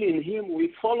was still in him.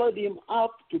 We followed him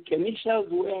up to Kenishas,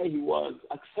 where he was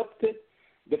accepted.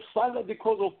 The father,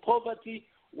 because of poverty,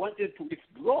 wanted to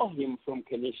withdraw him from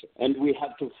Kenisha, and we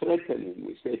had to threaten him.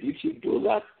 We said, if you do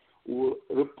that, we'll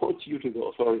report you to the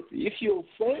authority. If you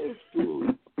fail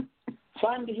to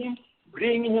fund him,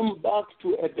 bring him back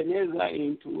to Ebenezar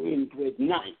in grade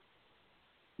 9.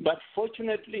 But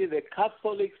fortunately, the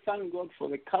Catholics, thank God for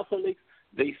the Catholics,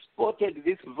 they spotted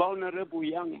this vulnerable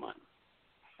young man.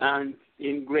 And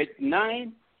in grade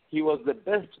 9, he was the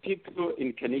best pupil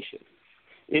in Kenisha.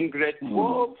 In grade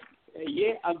 12, a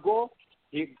year ago,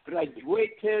 he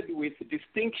graduated with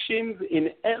distinctions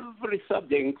in every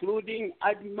subject, including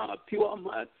ADMA, pure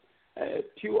maths,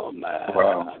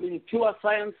 pure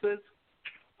sciences.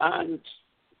 And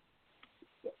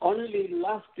only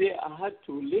last year I had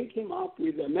to link him up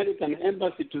with the American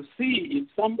Embassy to see if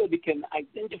somebody can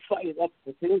identify that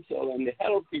potential and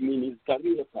help him in his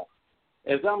career path.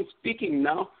 As I'm speaking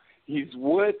now, he's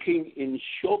working in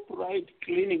ShopRite,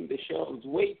 cleaning the shelves,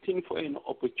 waiting for an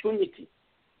opportunity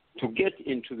to get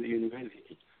into the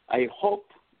university. I hope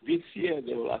this year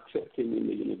they will accept him in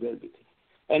the university.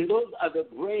 And those are the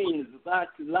brains that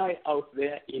lie out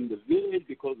there in the village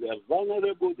because they are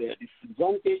vulnerable, they are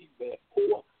disadvantaged, they are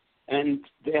poor, and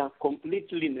they are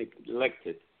completely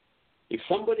neglected. If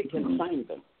somebody can find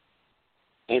them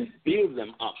and build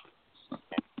them up,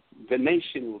 the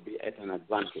nation will be at an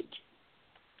advantage.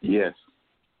 Yes.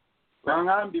 Those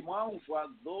are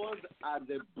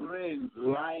the brains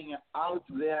lying out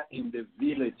there in the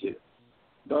villages.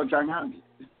 Dr. Ngambi,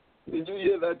 did you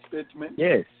hear that statement?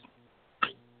 Yes.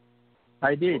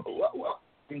 I did.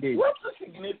 Indeed. What's the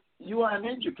significance? You are an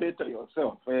educator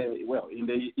yourself. Well, in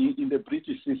the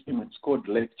British system, it's called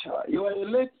lecturer. You are a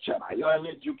lecturer. You are an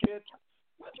educator.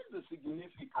 What is the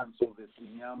significance of the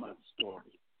Sinyama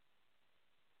story?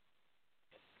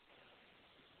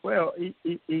 Well,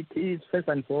 it is first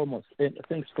and foremost.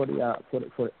 Thanks for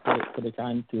the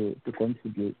time to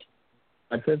contribute.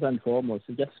 But first and foremost,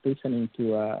 just listening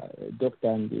to Doctor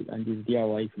and his dear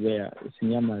wife there,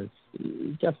 Sinyama,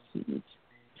 it's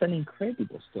an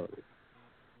incredible story.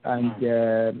 And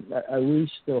I wish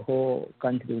the whole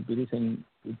country would be listening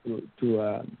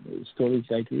to stories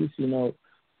like this. You know,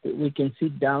 we can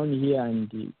sit down here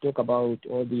and talk about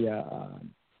all the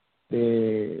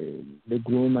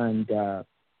gloom and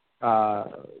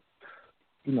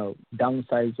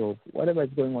downsides of whatever is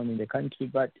going on in the country,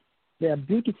 but there are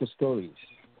beautiful stories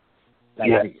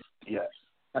like this.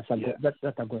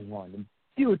 That are going on.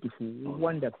 Beautiful,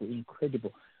 wonderful,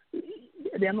 incredible.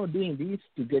 They are not doing this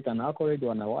to get an accolade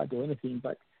or an award or anything,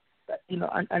 but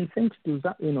and thanks to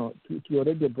your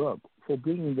radio blog for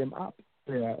bringing them up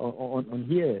on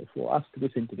here for us to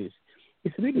listen to this.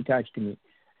 It's really touched me.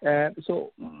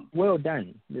 So well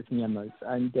done, Ms. Nyamas,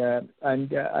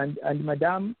 and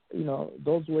Madam,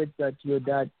 those words that your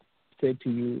dad said to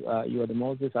you, you are the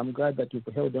Moses. I'm glad that you've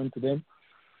held on to them,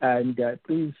 and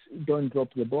please don't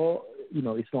drop the ball.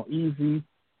 It's not easy.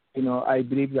 I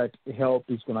believe that help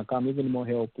is going to come. Even more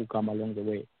help will come along the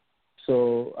way.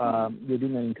 So you're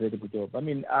doing an incredible job. I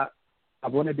mean,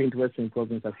 I've only been to Western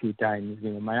Province a few times.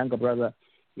 My younger brother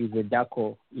is a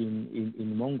DACO in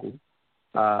Mongo.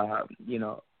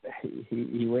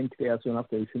 He went there soon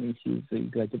after he finished his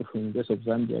graduated from the University of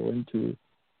Zambia, went to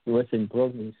the Western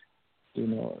Province.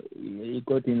 He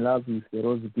got in love with the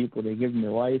Rosy people. They gave him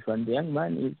a wife, and the young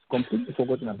man is completely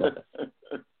forgotten about it.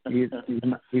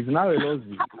 He's now a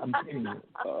Rosy, I'm telling you.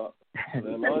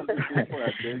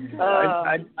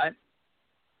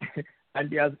 And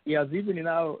he has even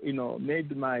now,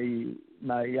 made my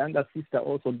younger sister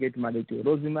also get married to a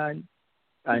Rosy man,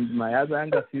 and my other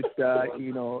younger sister,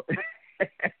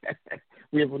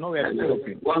 we have nowhere to stop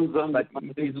him. But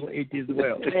it is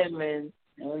well.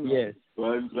 Yes.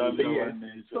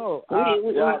 So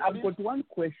I've got one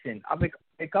question. I've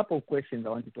a couple of questions I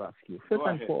wanted to ask you. First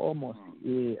and foremost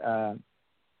is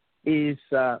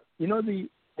the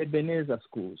Ebenezar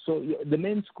School. So the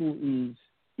main school is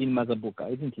in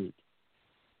Mazabuka, isn't it?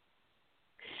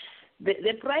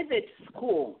 The private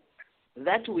school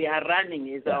that we are running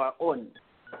is our own.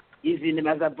 Is in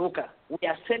Mazabuka. We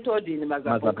are settled in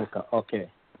Mazabuka. Okay.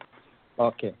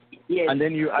 Yes. And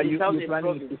then are you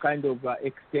planning to kind of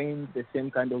extend the same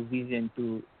kind of vision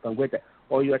to Mbangweta,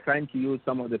 or you are trying to use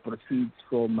some of the proceeds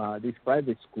from this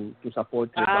private school to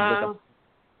support the Mbangweta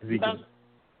vision?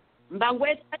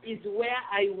 Mbangweta is where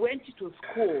I went to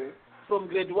school from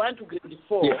grade 1 to grade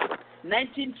 4,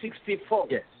 1964.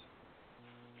 Yes.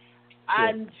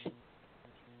 And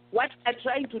what we're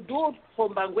trying to do for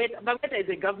Mbangweta is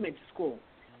a government school.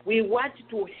 We want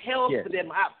to help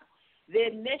them up. The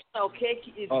national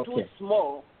cake is too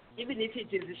small. Even if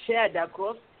it is shared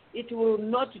across, it will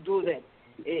not do that.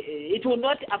 It will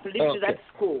not uplift that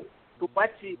school to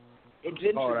what a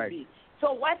dream should be.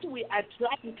 So what we are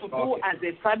trying to do as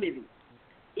a family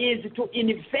is to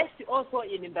invest also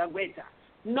in Mbangweta,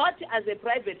 not as a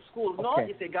private school, nor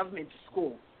as a government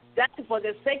school. That's for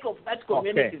the sake of that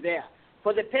community there,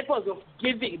 for the purpose of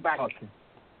giving back.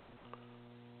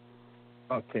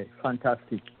 Okay,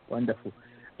 fantastic, wonderful.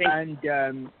 And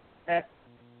can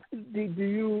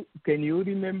you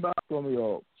remember from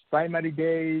your primary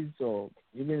days or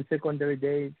even secondary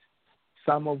days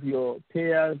some of your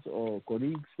peers or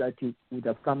colleagues that you would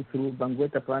have come through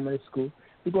Mbangweta Primary School?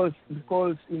 Because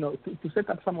to set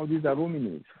up some of these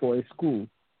alumni for a school,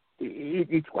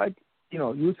 it's quite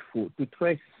useful to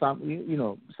trace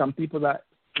some people that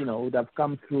would have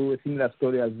come through a similar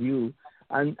story as you,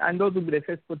 and those will be the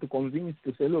first people to convince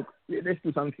to say, look, let's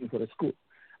do something for the school.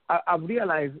 I've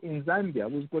realized in Zambia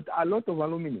we've got a lot of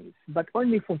alumni, but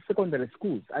only for secondary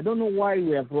schools. I don't know why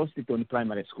we have lost it on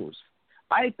primary schools.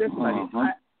 I personally,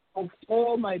 of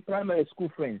all my primary school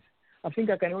friends, I think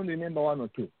I can only remember one or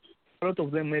two. A lot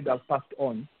of them may have passed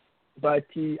on, but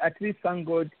at least, thank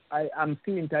God, I'm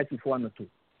still in touch with one or two.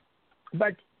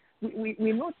 But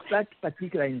we're not that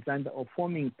particular in Zambia of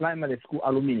forming primary school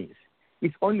alumni.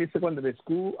 It's only secondary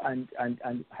school and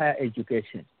higher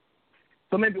education.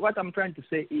 So maybe what I'm trying to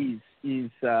say is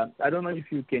I don't know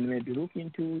if you can maybe look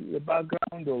into the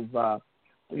background of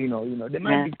there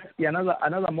might be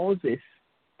another Moses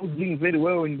who's doing very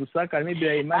well in Lusaka, maybe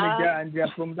a manager, and they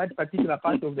are from that particular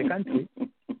part of the country,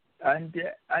 and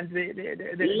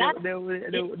they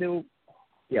will.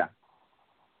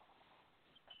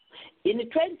 In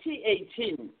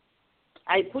 2018,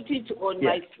 I put it on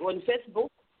on Facebook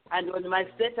and on my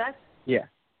status. Yeah.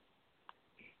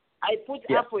 I put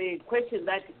up a question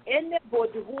that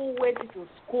anybody who went to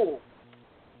school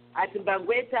at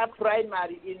Mbangweta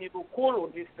Primary in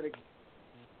Lukulu District,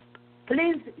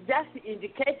 please just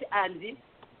indicate and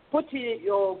put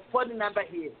your phone number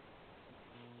here.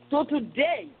 So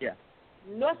today,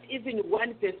 not even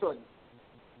one person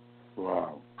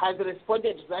has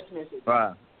responded to that message.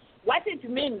 Wow. What it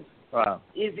means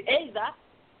is either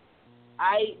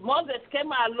Moses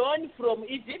came alone from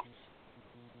Egypt,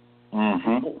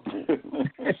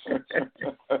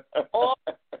 or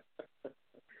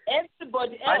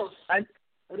everybody else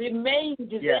remained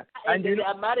there and they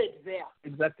are married there.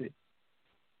 Exactly.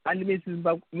 And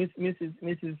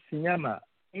Mrs. Sinyama,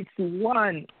 it's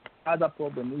one other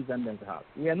problem we Zambians have.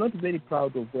 We are not very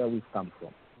proud of where we've come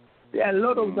from. There are a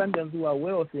lot of Zambians who are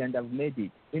wealthy and have made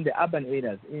it in the urban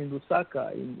areas, in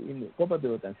Lusaka, in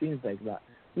Copperbelt and things like that.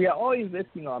 We are all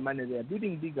investing our money there,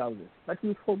 building big houses, but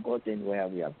we've forgotten where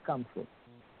we have come from.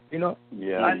 And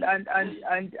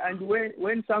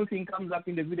when something comes up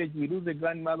in the village, we lose a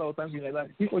grandmother or something like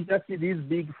that. People just see these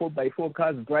big 4x4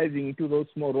 cars driving into those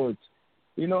small roads.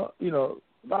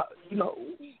 But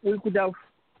we could have.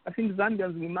 I think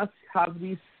Zambians, we must have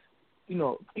this.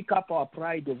 Pick up our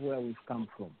pride of where we've come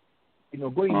from.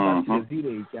 Going back to the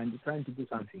village and trying to do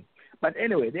something. But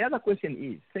anyway, the other question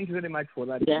is, thank you very much for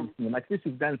that. Yeah. At least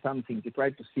you've done something to try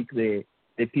to seek the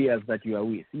peers that you are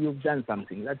with. You've done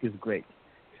something. That is great.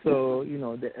 So,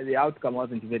 the outcome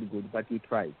wasn't very good, but you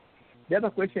tried. The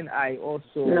other question I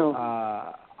also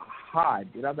had,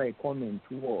 rather a comment,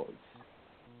 was,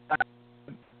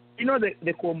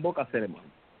 the Komboka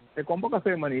ceremony. The Komboka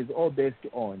ceremony is all based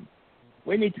on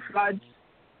when it floods,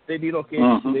 they relocate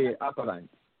to the upperland.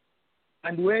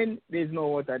 And when there's no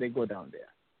water, they go down there.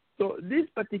 So these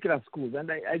particular schools,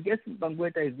 and I guess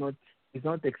Mbangweta is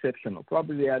not exceptional.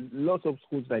 Probably there are lots of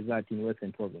schools like that in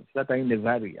Western Province that are in the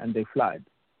valley and they flood.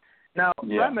 Now,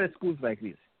 primary schools like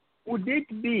this, would it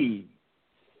be,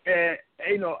 an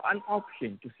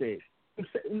option to say,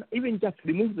 even just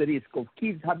remove the risk of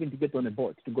kids having to get on a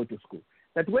boat to go to school,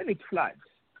 that when it floods,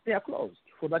 they are closed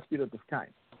for that period of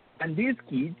time. And these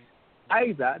kids,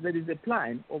 either there is a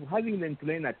plan of having them to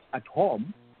learn at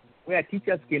home, where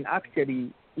teachers can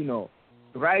actually,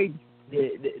 ride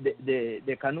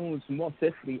the canoes more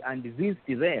safely and visit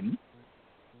them,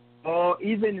 or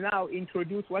even now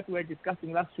introduce what we were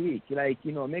discussing last week, like,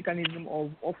 mechanism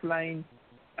of offline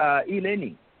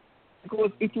e-learning,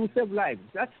 because it will save lives.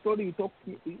 That story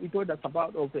you told us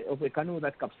about of a canoe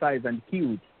that capsized and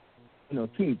killed,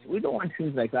 kids. We don't want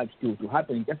things like that to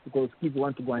happen just because kids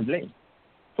want to go and learn.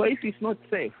 So if it's not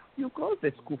safe, you close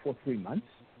the school for 3 months,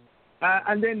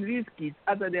 and then these kids,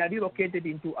 either they are relocated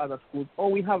into other schools,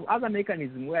 or we have other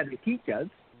mechanisms where the teachers,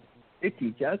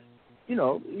 visit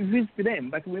them.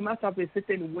 But we must have a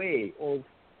certain way of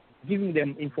giving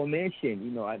them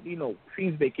information,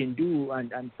 things they can do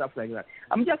and stuff like that.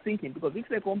 I'm just thinking, because if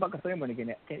the Komboka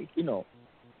ceremony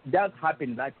does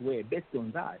happen that way, based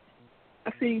on that,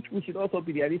 I think we should also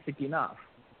be realistic enough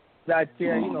that,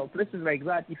 places like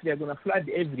that, if they're going to flood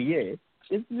every year,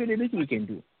 there's very little we can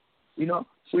do.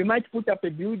 We might put up a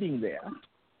building there,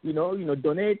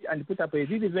 donate and put up a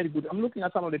really very good. I'm looking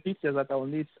at some of the pictures that are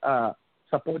on this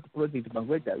support project in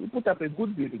Mbangweta. We put up a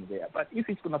good building there, but if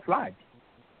it's going to flood,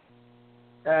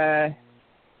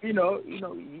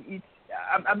 it's.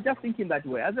 I'm just thinking that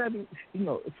way. As I,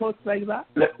 thoughts like that.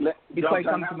 Before I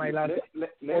come to my last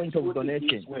point of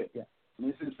donation,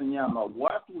 Mrs. Sinyama,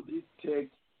 what would it take?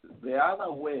 The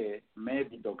other way,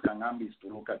 maybe Dr. Ngambi, is to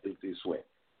look at it this way.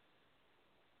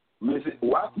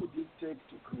 What would it take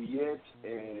to create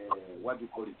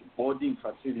boarding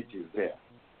facilities there?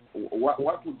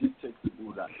 What would it take to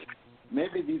do that?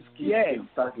 Maybe these kids can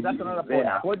start that's another point.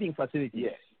 Boarding facilities.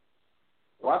 Yes.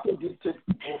 What would it take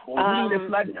to go for during the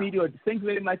flood period? Thank you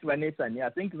very much, Vanessa. Yeah,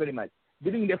 thank you very much.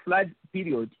 During the flood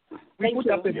period, we put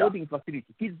up a boarding facility.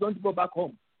 Kids don't go back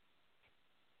home.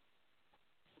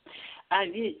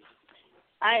 And we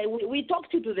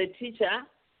talked to the teacher,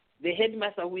 the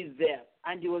headmaster who is there,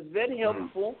 and he was very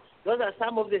helpful. Those are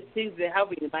some of the things they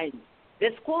have in mind.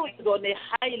 The school is on a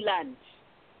highland,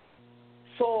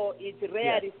 so it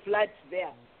rarely floods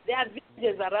there. There are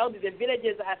villages around. The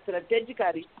villages are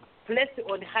strategically placed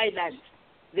on highland.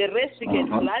 The rest can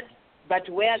flood, but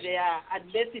where they are,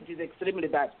 unless it is extremely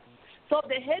bad. So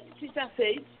the head teacher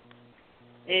said,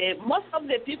 most of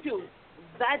the people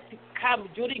that come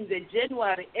during the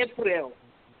January, April,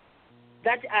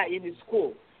 that are in the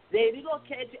school, they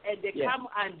relocate and they come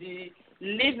and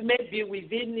live maybe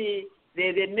within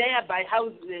the nearby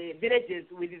villages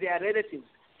with their relatives.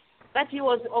 But he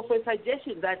was of a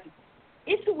suggestion that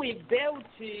if we built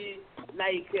a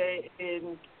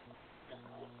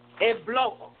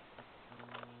block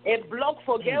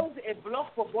for girls, a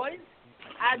block for boys,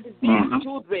 and these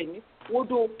children would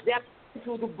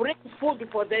bring food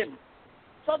for them,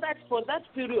 so that for that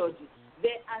period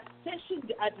they are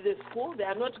stationed at the school. They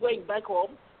are not going back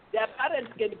home. Their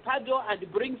parents can paddle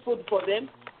and bring food for them.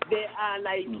 They are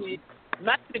like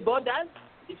monthly boarders.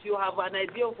 If you have an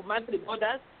idea of monthly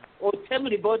boarders or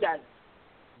family boarders,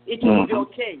 it will be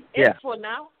okay. As for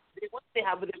now, they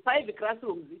have the 5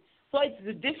 classrooms, so it's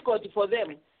difficult for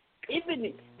them.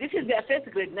 Even this is their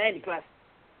first grade 9 class.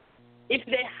 If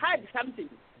they had something,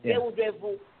 they would have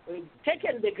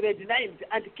taken the grade 9s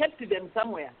and kept them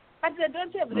somewhere. But they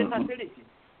don't have the facility.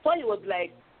 So he was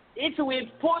like, if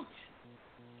we put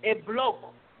a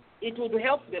block, it would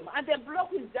help them. And the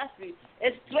block is just a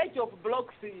stretch of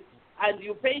blocks, and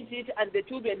you paint it, and the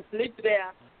children sleep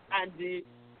there and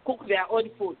cook their own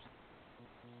food.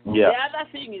 The other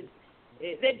thing is,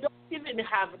 they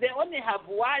only have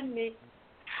one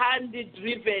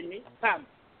hand-driven pump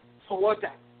for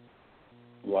water.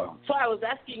 Wow. So I was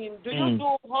asking him, do you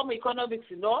do home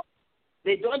economics? No.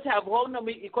 They don't have home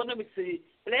economics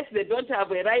place. They don't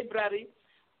have a library.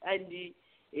 And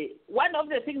one of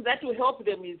the things that will help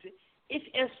them is if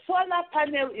a solar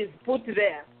panel is put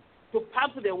there to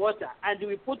pump the water and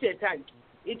we put a tank,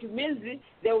 it means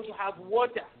they would have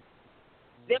water.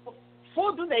 They have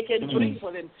food they can bring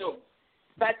for themselves.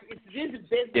 But it's these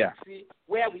basics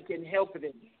where we can help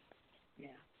them.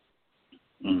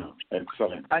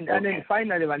 Excellent. And then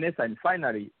finally, Vanessa, and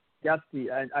I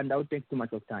won't take too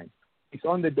much of time. It's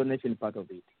on the donation part of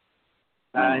it.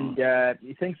 And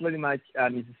thanks very much,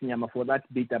 Mrs. Sinyama, for that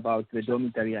bit about the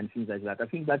dormitory and things like that. I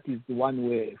think that is the one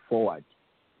way forward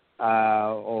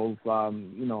I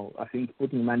think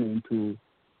putting money into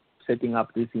setting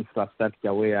up this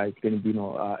infrastructure where it can be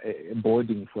a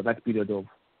boarding for that period of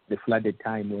the flooded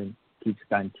time when kids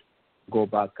can't go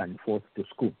back and forth to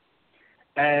school.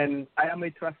 And I am a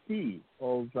trustee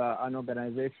of an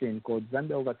organization called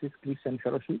Zambia Overseas Christian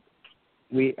Fellowship.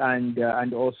 And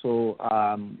also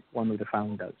one of the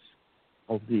founders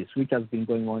of this, which has been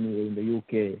going on in the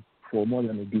UK for more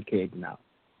than a decade now.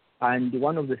 And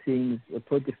one of the things,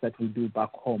 projects that we do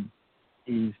back home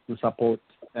is to support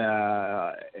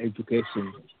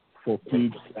education for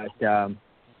kids that,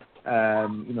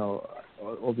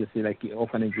 obviously like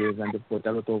orphanages, and they've got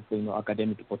a lot of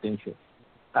academic potential.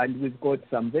 And we've got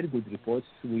some very good reports.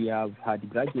 We have had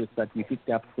graduates that we picked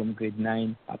up from grade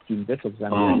 9 up to University of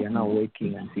Zambia. They are now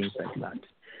working and things like that.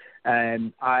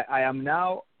 And I am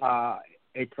now a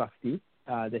trustee,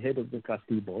 the head of the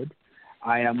trustee board.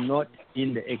 I am not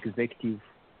in the executive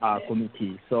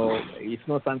committee, so it's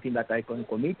not something that I can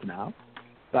commit now,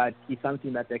 but it's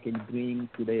something that I can bring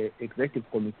to the executive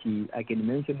committee. I can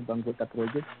mention the Mbangweta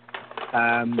project.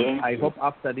 I hope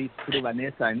after this, through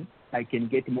Vanessa, I can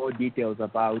get more details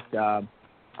about the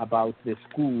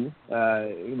school,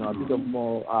 a bit of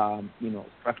more,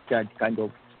 structured kind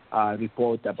of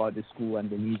report about the school and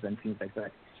the needs and things like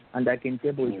that. And I can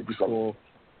table it before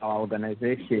our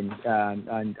organization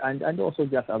and also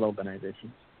just other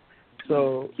organizations.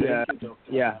 So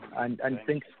and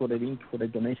thanks for the link for the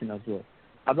donation as well.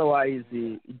 Otherwise,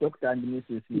 Dr. and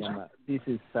Mrs. Sinyama, this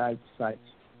is such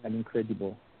an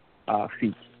incredible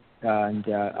feat, and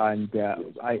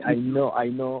I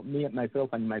know me myself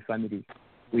and my family,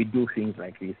 we do things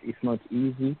like this. It's not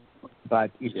easy,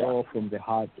 but it's all from the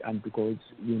heart and because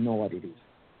you know what it is.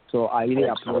 So I really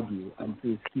applaud you, and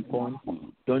please keep on.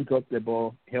 Don't drop the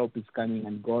ball. Help is coming,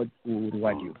 and God will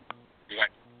reward you.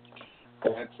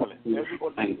 Excellent.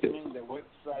 Everybody listening, the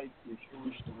website, if you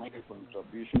wish to make a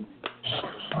contribution, is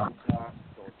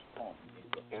mbangweta.com.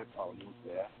 The PayPal link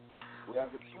there. We have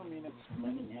a few minutes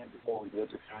remaining here before we get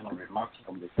to final remarks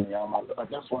from the Sinyama. I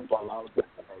just want to allow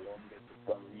Dr. Kalonde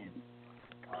to come in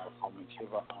from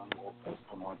whichever angle based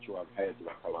on what you have heard,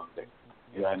 Dr. Kalonde.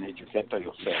 You are an educator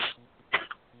yourself.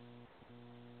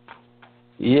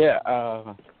 Yeah,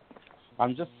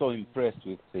 I'm just so impressed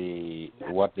with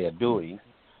what they're doing,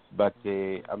 but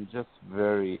I'm just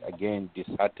very, again,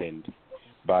 disheartened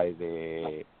by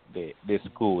the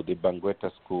school, the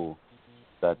Mbangweta School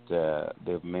that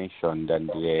they've mentioned, and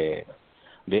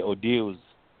the ordeals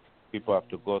people have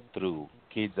to go through,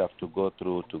 kids have to go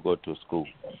through to go to school.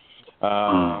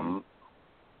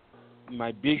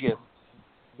 My biggest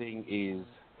thing is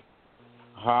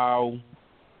how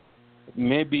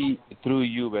maybe through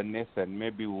you and Nathan,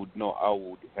 maybe we would know how we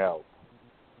would help.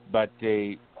 But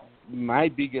my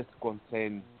biggest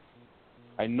concern,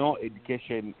 I know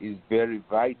education is very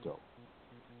vital,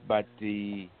 but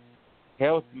the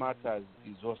health matters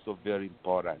is also very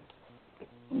important.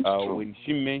 When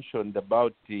she mentioned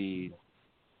about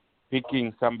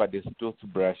picking somebody's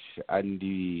toothbrush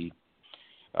and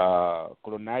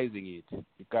colonizing it,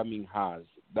 becoming hers,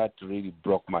 that really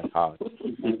broke my heart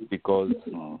because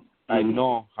I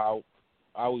know how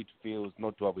it feels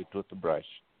not to have a toothbrush.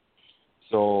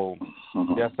 So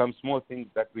there are some small things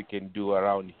that we can do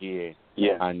around here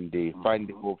and find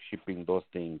the hope shipping those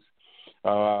things.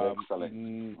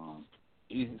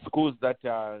 In schools that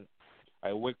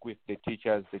I work with the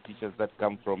teachers that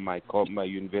come from my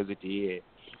university here,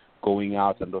 going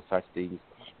out and those such things,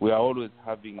 we are always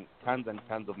having tons and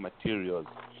tons of materials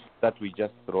that we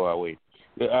just throw away.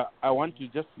 I want to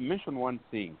just mention one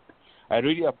thing. I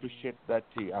really appreciate that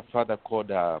our father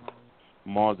called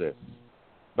Moses.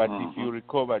 But if you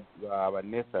recall,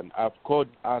 Nathan, I've called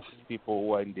us people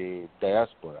who are in the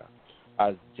diaspora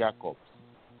as Jacobs.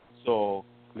 So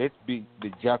let's be the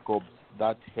Jacobs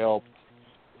that helped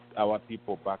our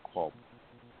people back home.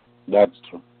 That's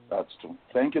true.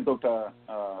 Thank you, Dr.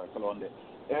 Kalonde.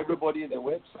 Everybody, the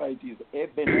website is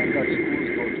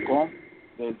ebenezarschools.com.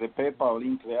 There's a PayPal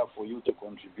link there for you to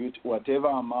contribute whatever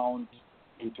amount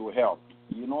it will help.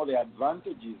 You know, the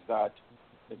advantage is that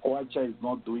the kwacha is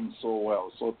not doing so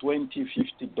well. So $20,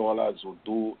 $50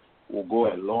 will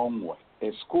go a long way.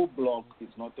 A school block is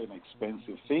not an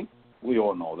expensive thing. We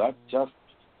all know that. Just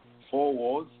 4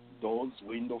 walls, doors,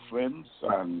 window frames,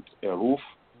 and a roof,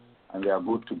 and they are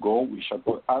good to go. We shall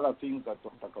put other things that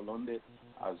Dr. Kalonde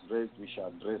has raised. We shall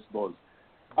address those.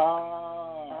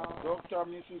 Dr.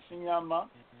 Mrs. Sinyama,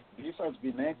 this has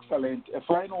been excellent. A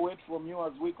final word from you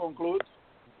as we conclude?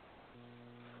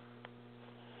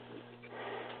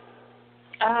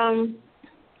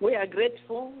 We are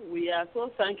grateful. We are so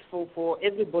thankful for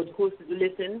everybody who's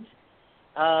listened.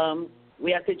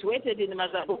 We are situated in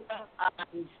Mazabuka,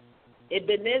 and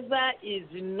Ebenezar is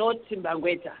not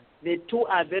Mbangweta. The two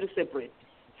are very separate.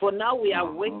 For now, we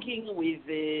are working with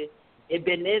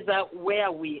Ebenezar,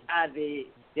 where we are the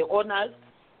owners,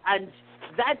 and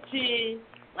that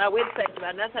website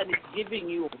that Nathan is giving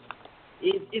you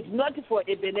is not for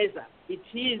Ebenezar. It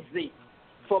is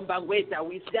for Mbangweta.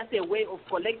 It's just a way of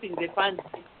collecting the funds,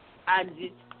 and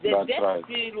the debt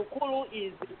Lukulu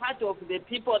is part of the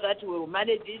people that will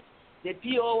manage it. The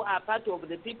PO are part of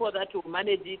the people that will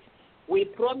manage it. We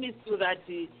promise you that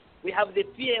we have the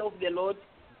fear of the Lord.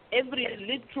 Every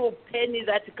little penny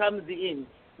that comes in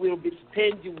will be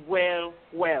spent well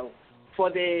for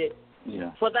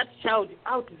that child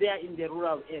out there in the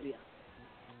rural area.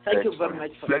 Thank you very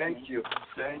much. Thank you,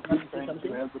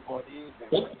 everybody.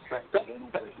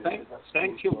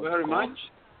 Thank you very much.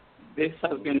 This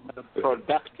has been a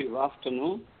productive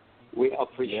afternoon. We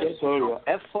appreciate all your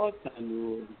efforts, and we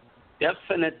will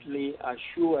definitely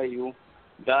assure you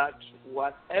that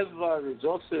whatever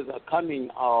resources are coming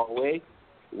our way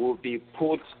will be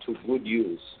put to good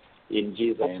use in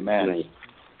Jesus' name.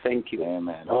 Thank you.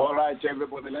 Amen. All right,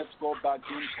 everybody, let's go back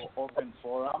in for open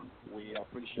forum. We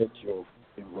appreciate your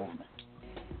involvement.